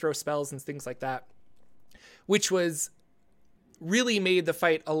and like throw spells and things like that, which was really made the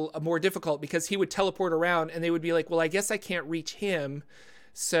fight a more difficult because he would teleport around and they would be like, well, I guess I can't reach him.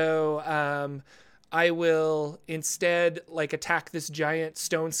 So I will instead like attack this giant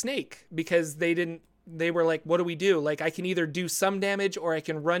stone snake because they were like, what do we do? Like, I can either do some damage or I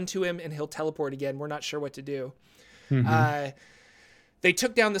can run to him and he'll teleport again. We're not sure what to do. They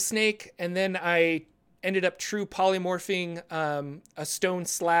took down the snake, and then I ended up true polymorphing a stone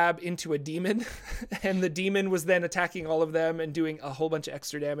slab into a demon. And the demon was then attacking all of them and doing a whole bunch of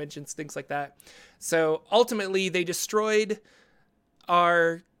extra damage and things like that. So ultimately, they destroyed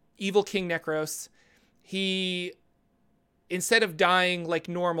our evil King Necros. He, instead of dying like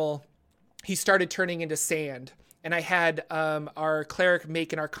normal, he started turning into sand. And I had our cleric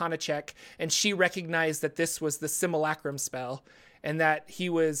make an Arcana check, and she recognized that this was the Simulacrum spell, and that he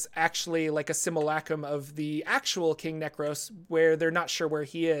was actually like a simulacrum of the actual King Necros, where they're not sure where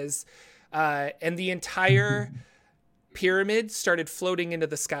he is. And the entire pyramid started floating into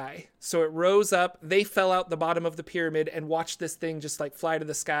the sky. So it rose up. They fell out the bottom of the pyramid and watched this thing just like fly to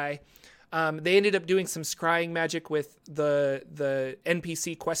the sky. They ended up doing some scrying magic with the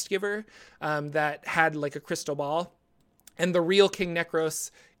NPC quest giver that had like a crystal ball. And the real King Necros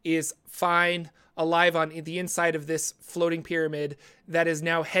is fine, alive on the inside of this floating pyramid that is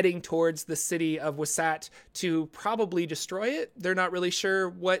now heading towards the city of Wasat to probably destroy it. They're not really sure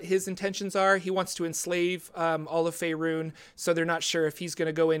what his intentions are. He wants to enslave all of Faerun, so they're not sure if he's going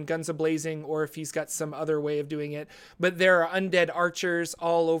to go in guns a-blazing or if he's got some other way of doing it. But there are undead archers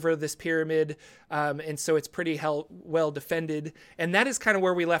all over this pyramid, and so it's pretty well defended. And that is kind of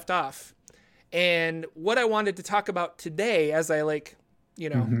where we left off. And what I wanted to talk about today, as I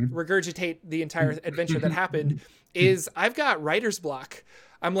regurgitate the entire adventure that happened, is I've got writer's block.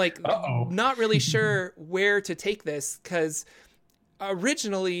 I'm like, not really sure where to take this, because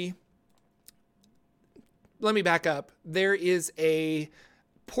originally, let me back up. There is a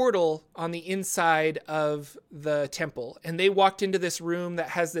portal on the inside of the temple, and they walked into this room that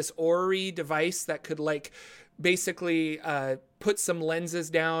has this orrery device that could like basically put some lenses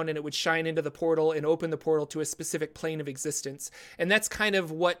down, and it would shine into the portal and open the portal to a specific plane of existence. And that's kind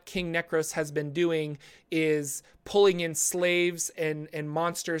of what King Necros has been doing, is pulling in slaves and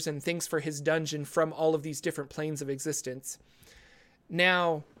monsters and things for his dungeon from all of these different planes of existence.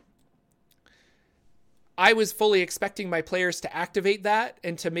 Now, I was fully expecting my players to activate that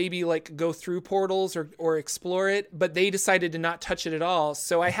and to maybe like go through portals or explore it, but they decided to not touch it at all.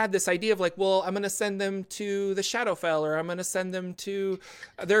 So I had this idea of like, well, I'm going to send them to the Shadowfell, or I'm going to send them to,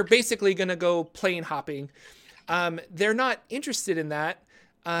 they're basically going to go plane hopping. They're not interested in that.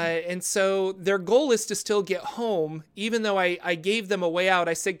 And so their goal is to still get home, even though I gave them a way out.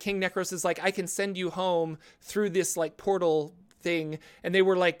 I said, King Necros is like, I can send you home through this like portal thing. And they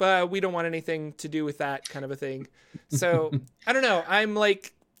were like, but we don't want anything to do with that kind of a thing. So I don't know. I'm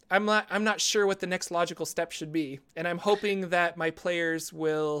not sure what the next logical step should be. And I'm hoping that my players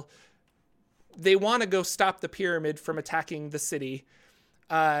they want to go stop the pyramid from attacking the city.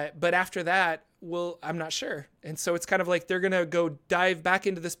 But after that, I'm not sure. And so it's kind of like they're going to go dive back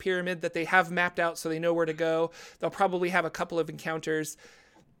into this pyramid that they have mapped out so they know where to go. They'll probably have a couple of encounters.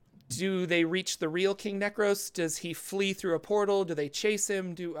 Do they reach the real King Necros? Does he flee through a portal? Do they chase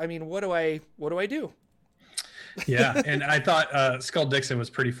him? What do I do? Yeah, and I thought Skull Dixon was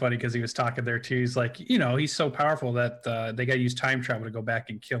pretty funny because he was talking there too. He's like, he's so powerful that they got to use time travel to go back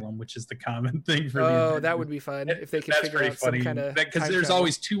and kill him, which is the common thing for. Oh, that would be fun if they could figure out some kind of. Because there's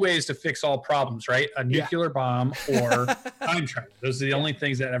always two ways to fix all problems, right? A nuclear bomb or time travel. Those are the only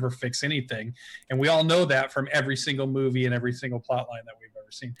things that ever fix anything, and we all know that from every single movie and every single plot line that we've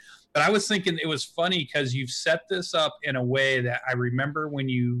ever seen. But I was thinking it was funny because you've set this up in a way that I remember when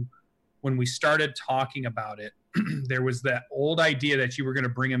we started talking about it. There was that old idea that you were going to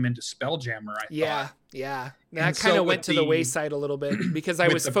bring him into Spelljammer. I thought. Yeah. That kind of went to the wayside a little bit because I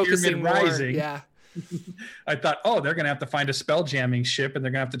was focusing more. Rising, yeah. I thought, they're going to have to find a spelljamming ship and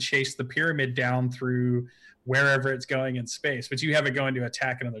they're going to have to chase the pyramid down through wherever it's going in space. But you have it going to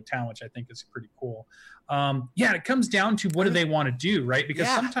attack another town, which I think is pretty cool. It comes down to what do they want to do, right? Because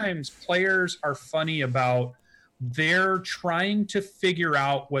sometimes players are funny about they're trying to figure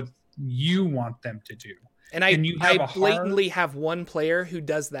out what you want them to do. And I blatantly have one player who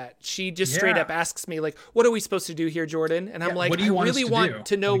does that. She just straight up asks me, like, what are we supposed to do here, Jordan? And I'm like, I really want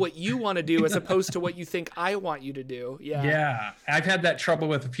to know what you want to do as opposed to what you think I want you to do. Yeah. Yeah. I've had that trouble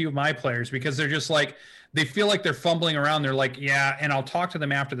with a few of my players because they're just like, they feel like they're fumbling around. They're like, and I'll talk to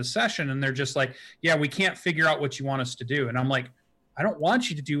them after the session and they're just like, we can't figure out what you want us to do. And I'm like, I don't want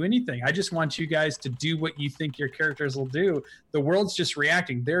you to do anything. I just want you guys to do what you think your characters will do. The world's just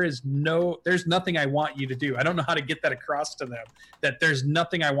reacting. There's nothing I want you to do. I don't know how to get that across to them, that there's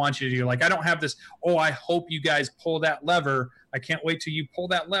nothing I want you to do. Like, I don't have this, I hope you guys pull that lever. I can't wait till you pull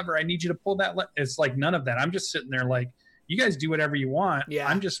that lever. I need you to pull that lever. It's like none of that. I'm just sitting there like, you guys do whatever you want. Yeah.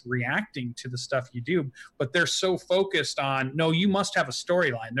 I'm just reacting to the stuff you do. But they're so focused on, no, you must have a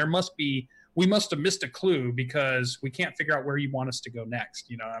storyline. We must have missed a clue because we can't figure out where you want us to go next.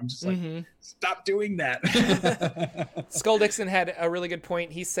 I'm just like, stop doing that. Skull Dixon had a really good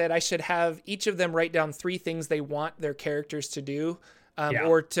point. He said I should have each of them write down 3 things they want their characters to do,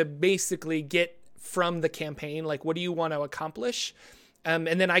 or to basically get from the campaign. Like, what do you want to accomplish? And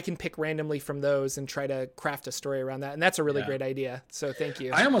then I can pick randomly from those and try to craft a story around that. And that's a really great idea. So thank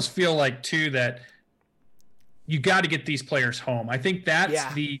you. I almost feel like too, that you got to get these players home. I think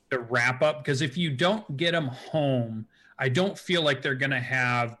that's the wrap up, because if you don't get them home, I don't feel like they're going to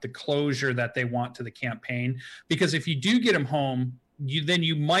have the closure that they want to the campaign. Because if you do get them home, then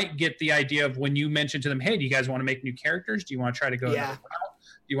you might get the idea of when you mention to them, hey, do you guys want to make new characters? Do you want to try to go another route?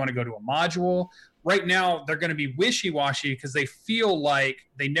 Do you want to go to a module? Right now, they're going to be wishy-washy because they feel like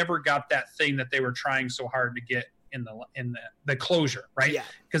they never got that thing that they were trying so hard to get in the closure, right? Yeah.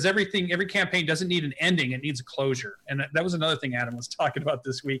 Because every campaign doesn't need an ending; it needs a closure. And that was another thing Adam was talking about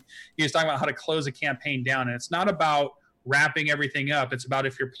this week. He was talking about how to close a campaign down, and it's not about wrapping everything up. It's about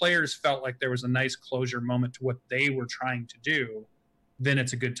if your players felt like there was a nice closure moment to what they were trying to do, then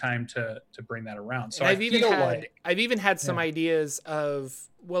it's a good time to bring that around. So I've even had some ideas of,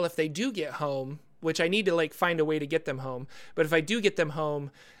 well, if they do get home, which I need to like find a way to get them home, but if I do get them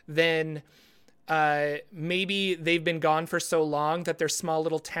home, then maybe they've been gone for so long that their small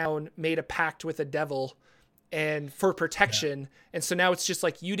little town made a pact with a devil and for protection. And so now it's just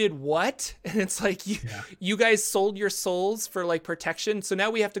like, you did what? And it's like, you guys sold your souls for like protection. So now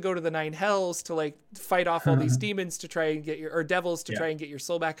we have to go to the 9 hells to like fight off all these demons to try and get or devils to try and get your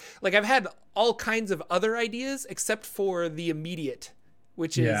soul back. Like, I've had all kinds of other ideas except for the immediate,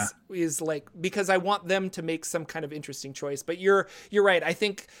 which is like, because I want them to make some kind of interesting choice. But you're right. I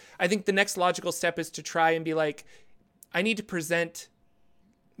think the next logical step is to try and be like, I need to present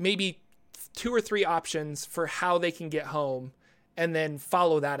maybe 2 or 3 options for how they can get home and then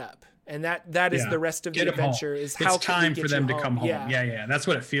follow that up. And that is the rest of the adventure is how it's time for them to come home. Yeah. That's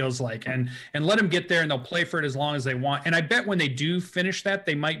what it feels like. And let them get there and they'll play for it as long as they want. And I bet when they do finish that,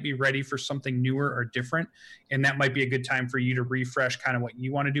 they might be ready for something newer or different. And that might be a good time for you to refresh kind of what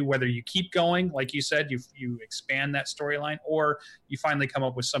you want to do, whether you keep going, like you said, you expand that storyline, or you finally come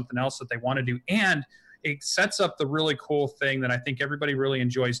up with something else that they want to do. And it sets up the really cool thing that I think everybody really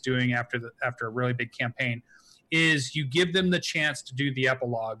enjoys doing after a really big campaign, is you give them the chance to do the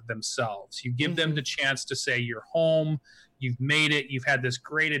epilogue themselves. You give them the chance to say, you're home, you've made it, you've had this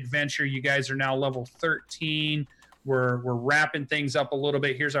great adventure, you guys are now level 13, we're wrapping things up a little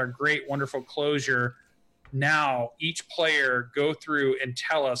bit, here's our great, wonderful closure. Now, each player go through and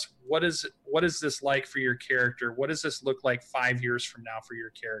tell us, what is this like for your character? What does this look like 5 years from now for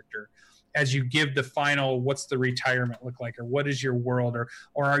your character? As you give the final, what's the retirement look like, or what is your world,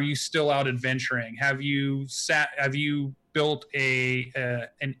 or are you still out adventuring? Have you built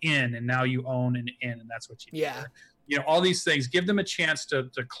an inn and now you own an inn and that's what you do? Yeah. You know, all these things, give them a chance to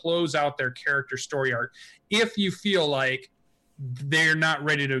close out their character story arc. If you feel like they're not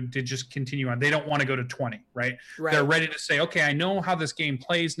ready to just continue on, they don't want to go to 20, right? They're ready to say, okay, I know how this game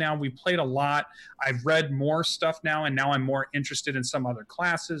plays now. We played a lot. I've read more stuff now, and now I'm more interested in some other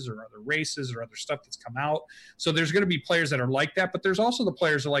classes or other races or other stuff that's come out. So there's going to be players that are like that, but there's also the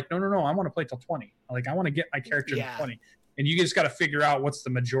players that are like, no, I want to play till 20. Like, I want to get my character to 20. And you just got to figure out what's the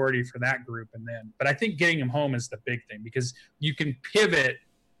majority for that group. But I think getting them home is the big thing, because you can pivot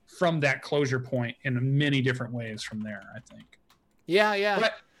from that closure point in many different ways from there, I think. Yeah.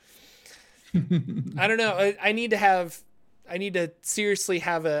 But I don't know. I need to seriously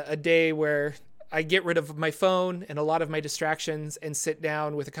have a day where I get rid of my phone and a lot of my distractions and sit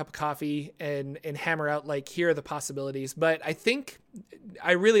down with a cup of coffee and hammer out, like, here are the possibilities. But I think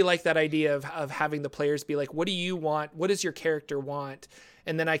I really like that idea of having the players be like, what do you want? What does your character want?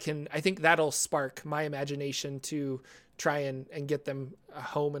 And then I think that'll spark my imagination to try and get them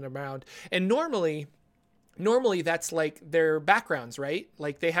home and around. And normally that's like their backgrounds, right?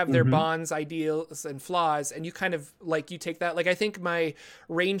 Like they have their bonds, ideals, and flaws, and you kind of like, you take that. Like, I think my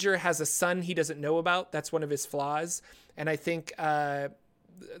ranger has a son he doesn't know about. That's one of his flaws. And I think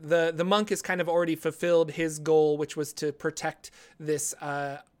the monk has kind of already fulfilled his goal, which was to protect this.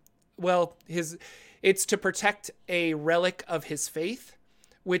 It's to protect a relic of his faith,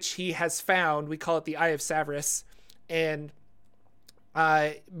 which he has found. We call it the Eye of Savras, and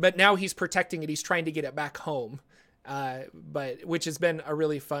but now he's protecting it. He's trying to get it back home, which has been a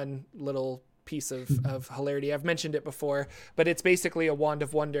really fun little piece of hilarity. I've mentioned it before, but it's basically a wand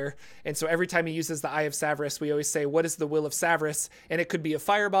of wonder. And so every time he uses the Eye of Savras, we always say, what is the will of Savras? And it could be a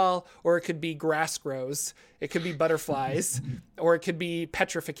fireball, or it could be grass grows. It could be butterflies, or it could be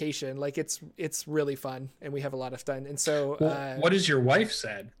petrification. Like, it's really fun, and we have a lot of fun. And so, what has your wife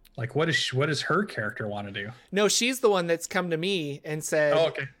said? Like, what does her character want to do? No, she's the one that's come to me and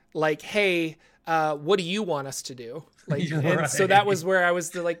said, like, hey, what do you want us to do? Like, and so that was where I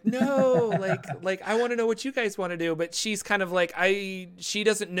was like, no, like I want to know what you guys want to do. But she's kind of like, she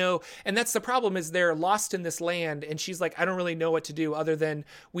doesn't know. And that's the problem, is they're lost in this land. And she's like, I don't really know what to do other than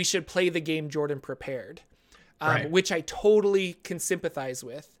we should play the game Jordan prepared, which I totally can sympathize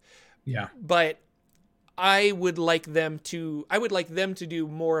with. Yeah. But I would like them to do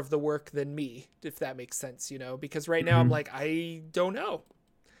more of the work than me, if that makes sense, because right now I'm like, I don't know.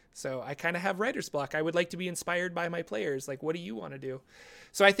 So I kind of have writer's block. I would like to be inspired by my players. Like, what do you want to do?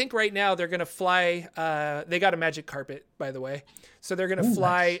 So I think right now they're going to fly. They got a magic carpet, by the way. So they're going to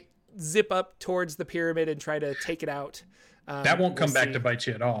fly, zip up towards the pyramid and try to take it out. That won't come back to bite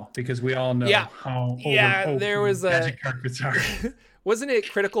you at all, because we all know how there was magic carpets are. Wasn't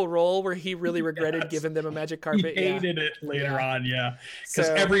it Critical Role where he really regretted giving them a magic carpet? He hated it later on, because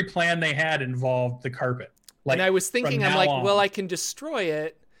every plan they had involved the carpet. Like, and I was thinking, I'm like, well, I can destroy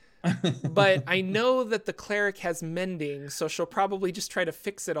it, but I know that the cleric has mending, so she'll probably just try to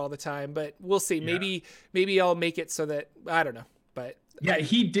fix it all the time. But we'll see. Maybe I'll make it so that, I don't know. But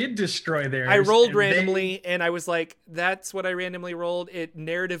he did destroy theirs. I rolled randomly, and I was like, that's what I randomly rolled. It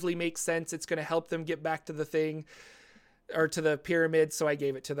narratively makes sense. It's going to help them get back to the thing, or to the pyramid, so I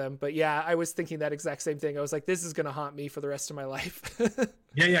gave it to them. But yeah, I was thinking that exact same thing. I was like, this is going to haunt me for the rest of my life.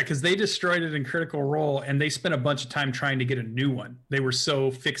 because they destroyed it in Critical Role, and they spent a bunch of time trying to get a new one. They were so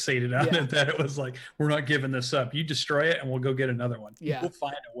fixated on it that it was like, we're not giving this up. You destroy it, and we'll go get another one. We'll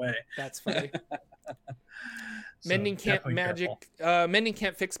find a way. That's funny. Mending can't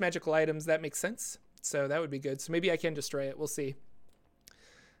fix magical items. That makes sense. So that would be good. So maybe I can destroy it. We'll see.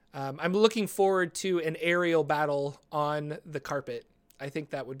 I'm looking forward to an aerial battle on the carpet. I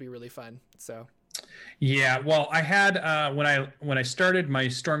think that would be really fun. So Yeah, well, I had when I started my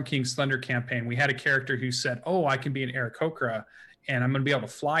Storm King's Thunder campaign, we had a character who said, "Oh, I can be an Aarakocra, and I'm going to be able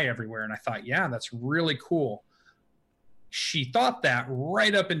to fly everywhere." And I thought, "Yeah, that's really cool." She thought that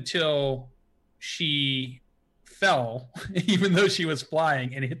right up until she fell, even though she was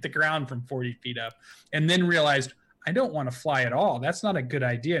flying, and hit the ground from 40 feet up, and then realized, I don't want to fly at all. That's not a good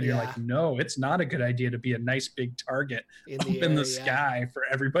idea. And you're like, no, it's not a good idea to be a nice big target in the sky for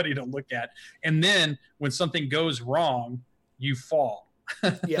everybody to look at. And then when something goes wrong, you fall.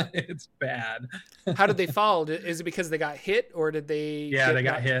 Yeah. It's bad. How did they fall? Is it because they got hit, or did they? Yeah, they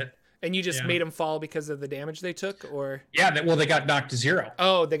got hit. And you just made them fall because of the damage they took, or? Yeah, they got knocked to 0.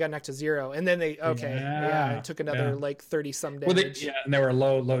 Oh, they got knocked to 0, and then they it took another like 30 some damage. Well, and they were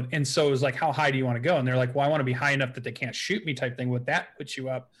low, and so it was like, how high do you want to go? And they're like, well, I want to be high enough that they can't shoot me, type thing. With that, puts you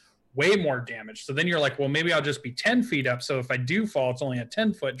up way more damage. So then you're like, well, maybe I'll just be 10 feet up. So if I do fall, it's only a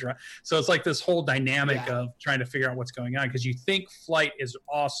 10-foot drop. So it's like this whole dynamic of trying to figure out what's going on, because you think flight is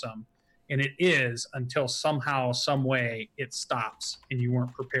awesome. And it is, until somehow, some way, it stops, and you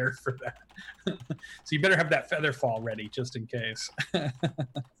weren't prepared for that. So you better have that feather fall ready, just in case.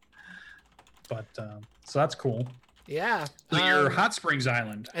 But so that's cool. Yeah. So your Hot Springs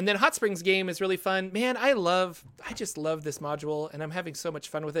Island. And then Hot Springs game is really fun. Man, I just love this module, and I'm having so much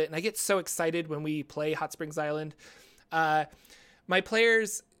fun with it. And I get so excited when we play Hot Springs Island. My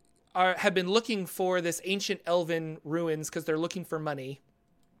players have been looking for this ancient elven ruins because they're looking for money.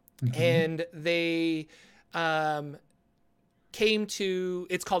 Mm-hmm. And they came to,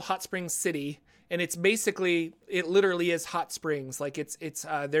 it's called Hot Springs City, and it's basically, it literally is hot springs. Like it's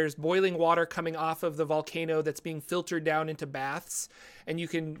there's boiling water coming off of the volcano that's being filtered down into baths, and you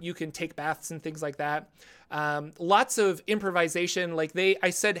can take baths and things like that. Lots of improvisation. Like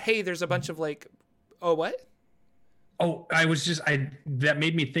I said, hey, there's a bunch of like, oh, what? Oh, that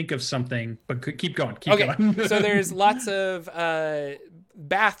made me think of something, but keep going. Keep going. So there's lots of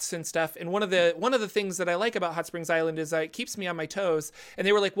baths and stuff, and one of the things that I like about Hot Springs Island is it keeps me on my toes. And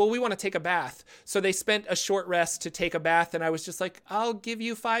they were like, well, we want to take a bath, so they spent a short rest to take a bath, and I was just like, I'll give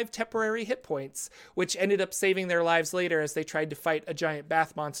you 5 temporary hit points, which ended up saving their lives later as they tried to fight a giant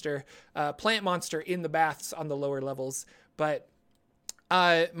bath monster, plant monster in the baths on the lower levels. But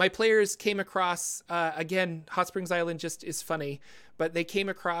my players came across, again, Hot Springs Island just is funny, but they came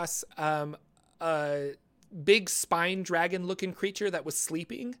across a big spine dragon looking creature that was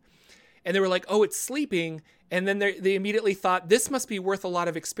sleeping, and they were like, oh, it's sleeping. And then they immediately thought, this must be worth a lot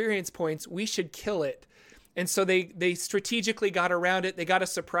of experience points. We should kill it. And so they strategically got around it. They got a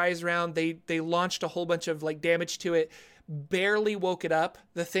surprise round. They launched a whole bunch of like damage to it, barely woke it up.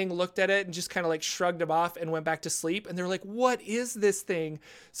 The thing looked at it and just kind of like shrugged them off and went back to sleep. And they're like, what is this thing?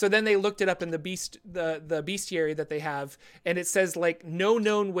 So then they looked it up in the bestiary that they have, and it says like, no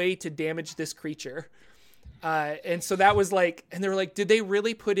known way to damage this creature. And so that was like, and they were like, did they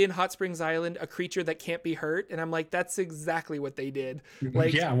really put in Hot Springs Island a creature that can't be hurt? And I'm like, that's exactly what they did.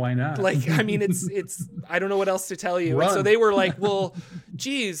 Like, yeah, why not? Like, I mean, it's, I don't know what else to tell you. Run. And so they were like, well,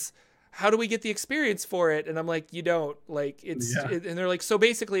 geez, how do we get the experience for it? And I'm like, you don't. Like, and they're like, so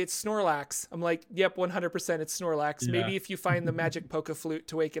basically it's Snorlax. I'm like, yep, 100% it's Snorlax. Yeah. Maybe if you find the magic Poke Flute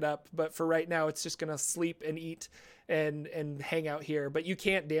to wake it up, but for right now, it's just going to sleep and eat and hang out here. But you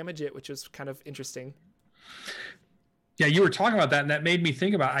can't damage it, which was kind of interesting. Yeah, you were talking about that, and that made me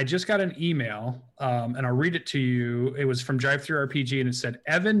think about, I just got an email, and I'll read it to you. It was from Drive-Thru RPG, and it said,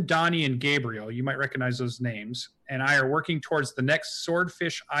 Evan, Donnie, and Gabriel, you might recognize those names, and I are working towards the next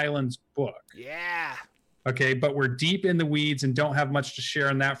Swordfish Islands book. Yeah. Okay, but we're deep in the weeds and don't have much to share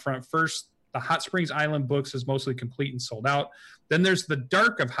on that front. First, the Hot Springs Island books is mostly complete and sold out. Then there's the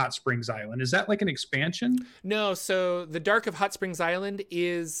Dark of Hot Springs Island. Is that like an expansion? No, so the Dark of Hot Springs Island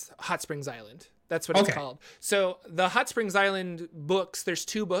is Hot Springs Island. That's what it's called. So the Hot Springs Island books, there's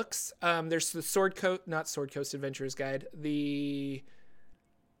 2 books. There's the not Sword Coast Adventurers Guide.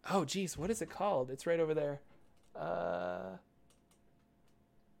 Oh geez, what is it called? It's right over there. I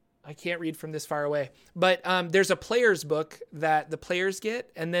can't read from this far away. But there's a player's book that the players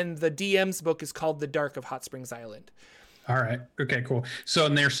get, and then the DM's book is called The Dark of Hot Springs Island. All right. Okay, cool. So,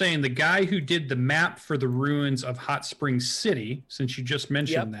 and they're saying the guy who did the map for the ruins of Hot Springs City, since you just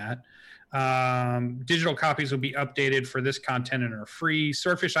mentioned that, digital copies will be updated for this content and are free.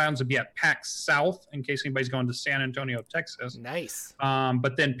 Swordfish Islands will be at PAX South in case anybody's going to San Antonio, Texas. Nice.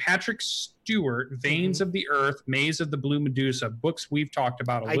 But then Patrick Stewart, Veins of the Earth, Maze of the Blue Medusa, books we've talked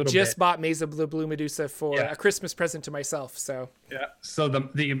about a little bit. I just bought Maze of the Blue Medusa for a Christmas present to myself. So So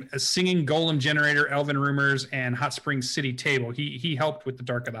the Singing Golem Generator, Elven Rumors, and Hot Springs City Table. He helped with the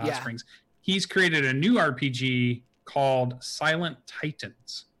Dark of the Hot Springs. He's created a new RPG called Silent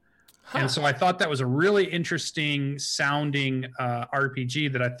Titans. And so I thought that was a really interesting sounding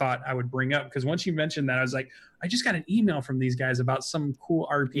RPG that I thought I would bring up, because once you mentioned that, I was like, I just got an email from these guys about some cool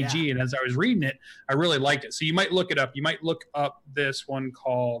RPG. Yeah. And as I was reading it, I really liked it. So you might look it up. You might look up this one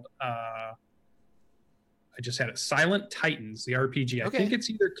called, I just had it, Silent Titans, the RPG. Okay. I think it's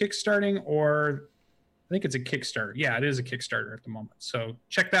either kickstarting or I think it's a Kickstarter. Yeah, it is a Kickstarter at the moment. So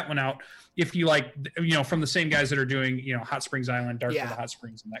check that one out if you like, from the same guys that are doing, Hot Springs Island, Dark for the Hot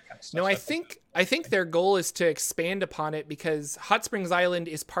Springs, and that kind of stuff. No, I think their goal is to expand upon it, because Hot Springs Island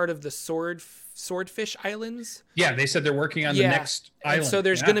is part of the Swordfish Islands. Yeah, they said they're working on the next island. And so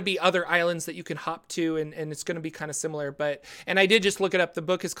there's going to be other islands that you can hop to, and it's going to be kind of similar. And I did just look it up. The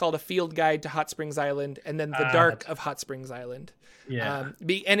book is called A Field Guide to Hot Springs Island, and then The Dark of Hot Springs Island. Yeah.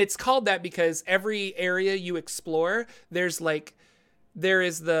 And it's called that because every area you explore, there is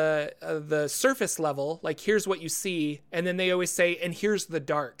the surface level, like here's what you see, and then they always say, and here's the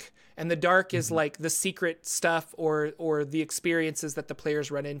dark. And the dark is like the secret stuff or the experiences that the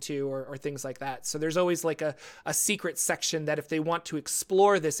players run into or things like that. So there's always like a secret section that if they want to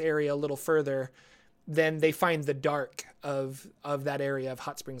explore this area a little further, then they find the dark of that area of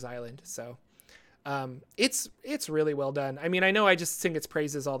Hot Springs Island. So it's really well done. I mean, I know I just sing its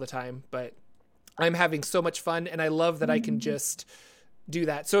praises all the time, but I'm having so much fun, and I love that I can just do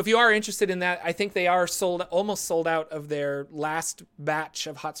that. So if you are interested in that, I think they are almost sold out of their last batch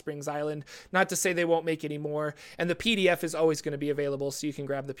of Hot Springs Island. Not to say they won't make any more. And the PDF is always going to be available, so you can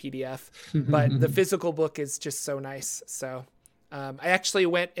grab the PDF. But the physical book is just so nice. So I actually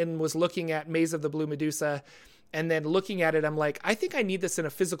went and was looking at Maze of the Blue Medusa, and then looking at it, I'm like, I think I need this in a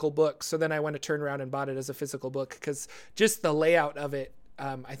physical book. So then I went to turn around and bought it as a physical book, because just the layout of it,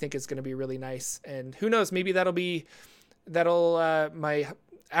 I think is going to be really nice. And who knows, maybe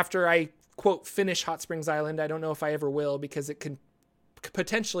after I quote finish Hot Springs Island, I don't know if I ever will, because it can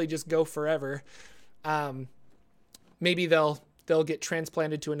potentially just go forever. Maybe they'll get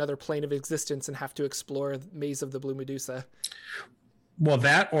transplanted to another plane of existence and have to explore Maze of the Blue Medusa. Well,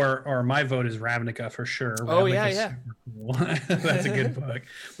 that or my vote is Ravnica for sure. Oh, yeah. Super cool. That's a good book.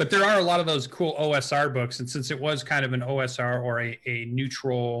 But there are a lot of those cool OSR books, and since it was kind of an OSR or a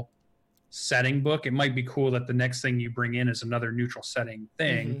neutral setting book, it might be cool that the next thing you bring in is another neutral setting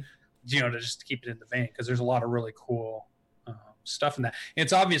thing, to just keep it in the vein, because there's a lot of really cool stuff in that. And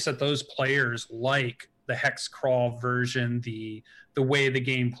it's obvious that those players like the hex crawl version, the way the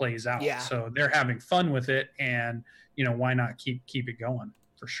game plays out. Yeah. So they're having fun with it, and why not keep it going,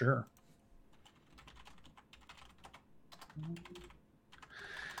 for sure.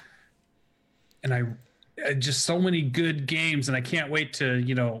 And I just so many good games, and I can't wait to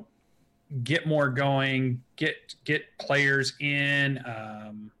get more going, get players in.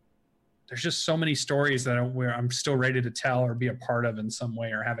 There's just so many stories that I'm still ready to tell or be a part of in some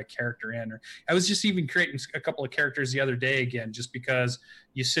way, or have a character in. Or I was just even creating a couple of characters the other day, again, just because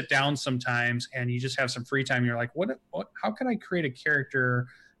you sit down sometimes and you just have some free time. You're like, how can I create a character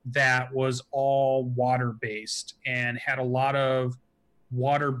that was all water-based and had a lot of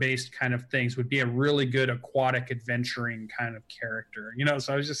water-based kind of things, would be a really good aquatic adventuring kind of character,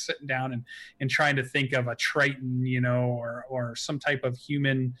 so I was just sitting down and trying to think of a Triton, or some type of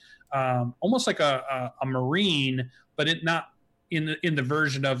human, almost like a marine, but it not in the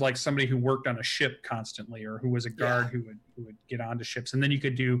version of like somebody who worked on a ship constantly, or who was a guard who would get onto ships. And then you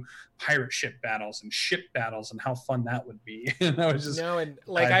could do pirate ship battles and ship battles, and how fun that would be. And I was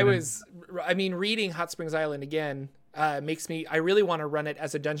just reading Hot Springs Island again makes me, I really want to run it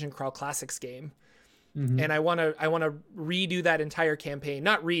as a Dungeon Crawl Classics game. And I want to redo that entire campaign.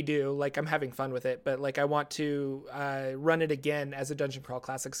 Not redo, like I'm having fun with it, but like I want to run it again as a Dungeon Crawl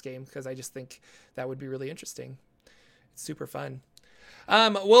Classics game, because I just think that would be really interesting. It's super fun.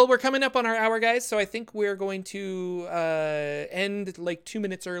 Well, we're coming up on our hour, guys, so I think we're going to end like 2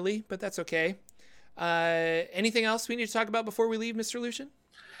 minutes early, but that's okay. Anything else we need to talk about before we leave, Mr. Lucian?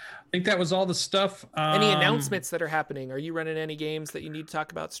 I think that was all the stuff. Any announcements that are happening? Are you running any games that you need to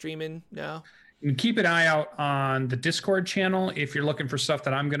talk about streaming? No? And keep an eye out on the Discord channel if you're looking for stuff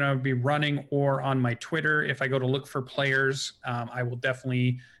that I'm going to be running, or on my Twitter. If I go to look for players, I will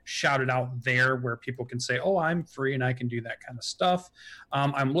definitely shout it out there, where people can say, oh, I'm free and I can do that kind of stuff.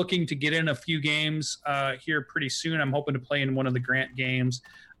 I'm looking to get in a few games here pretty soon. I'm hoping to play in one of the Grant games.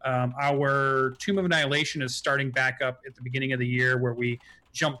 Our Tomb of Annihilation is starting back up at the beginning of the year, where we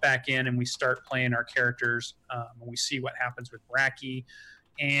jump back in and we start playing our characters, and we see what happens with Bracky.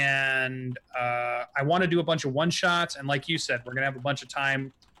 And I want to do a bunch of one-shots, and like you said, we're going to have a bunch of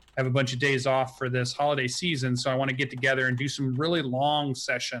time, have a bunch of days off for this holiday season, so I want to get together and do some really long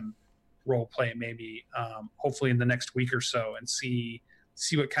session role play, maybe hopefully in the next week or so, and see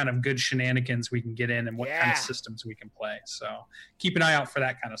see what kind of good shenanigans we can get in and what kind of systems we can play. So keep an eye out for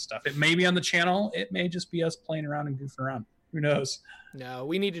that kind of stuff. It may be on the channel. It may just be us playing around and goofing around. Who knows? No,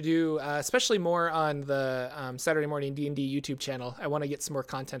 we need to do especially more on the Saturday Morning D&D YouTube channel. I want to get some more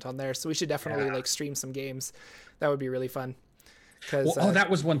content on there. So we should definitely like stream some games. That would be really fun. That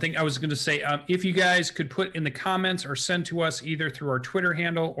was one thing I was going to say. If you guys could put in the comments or send to us either through our Twitter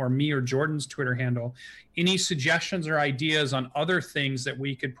handle or me or Jordan's Twitter handle, any suggestions or ideas on other things that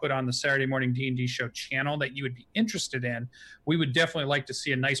we could put on the Saturday Morning D&D Show channel that you would be interested in, we would definitely like to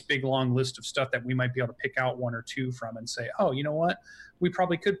see a nice big long list of stuff that we might be able to pick out one or two from and say, oh, you know what? We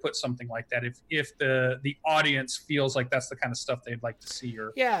probably could put something like that if the audience feels like that's the kind of stuff they'd like to see.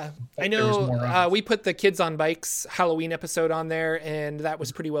 Or I know we put the Kids on Bikes Halloween episode on there, and that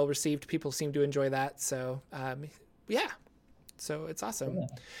was pretty well received. People seem to enjoy that. So so it's awesome. Yeah.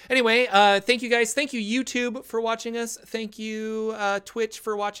 Anyway, thank you guys. Thank you YouTube for watching us. Thank you Twitch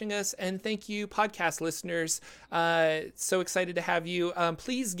for watching us, and thank you podcast listeners. So excited to have you.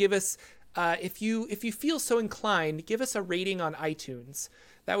 Please give us. If you feel so inclined, give us a rating on iTunes.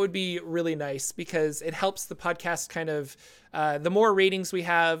 That would be really nice because it helps the podcast kind of, the more ratings we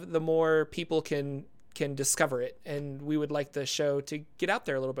have, the more people can discover it. And we would like the show to get out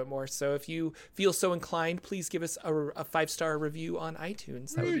there a little bit more. So if you feel so inclined, please give us a 5-star review on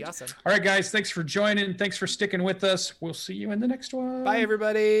iTunes. That would be awesome. All right, guys. Thanks for joining. Thanks for sticking with us. We'll see you in the next one. Bye,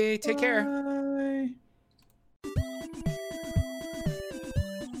 everybody. Take care. Bye.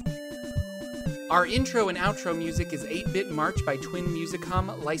 Our intro and outro music is 8-Bit March by Twin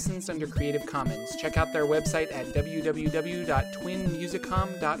Musicom, licensed under Creative Commons. Check out their website at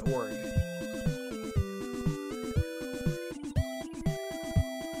www.twinmusicom.org.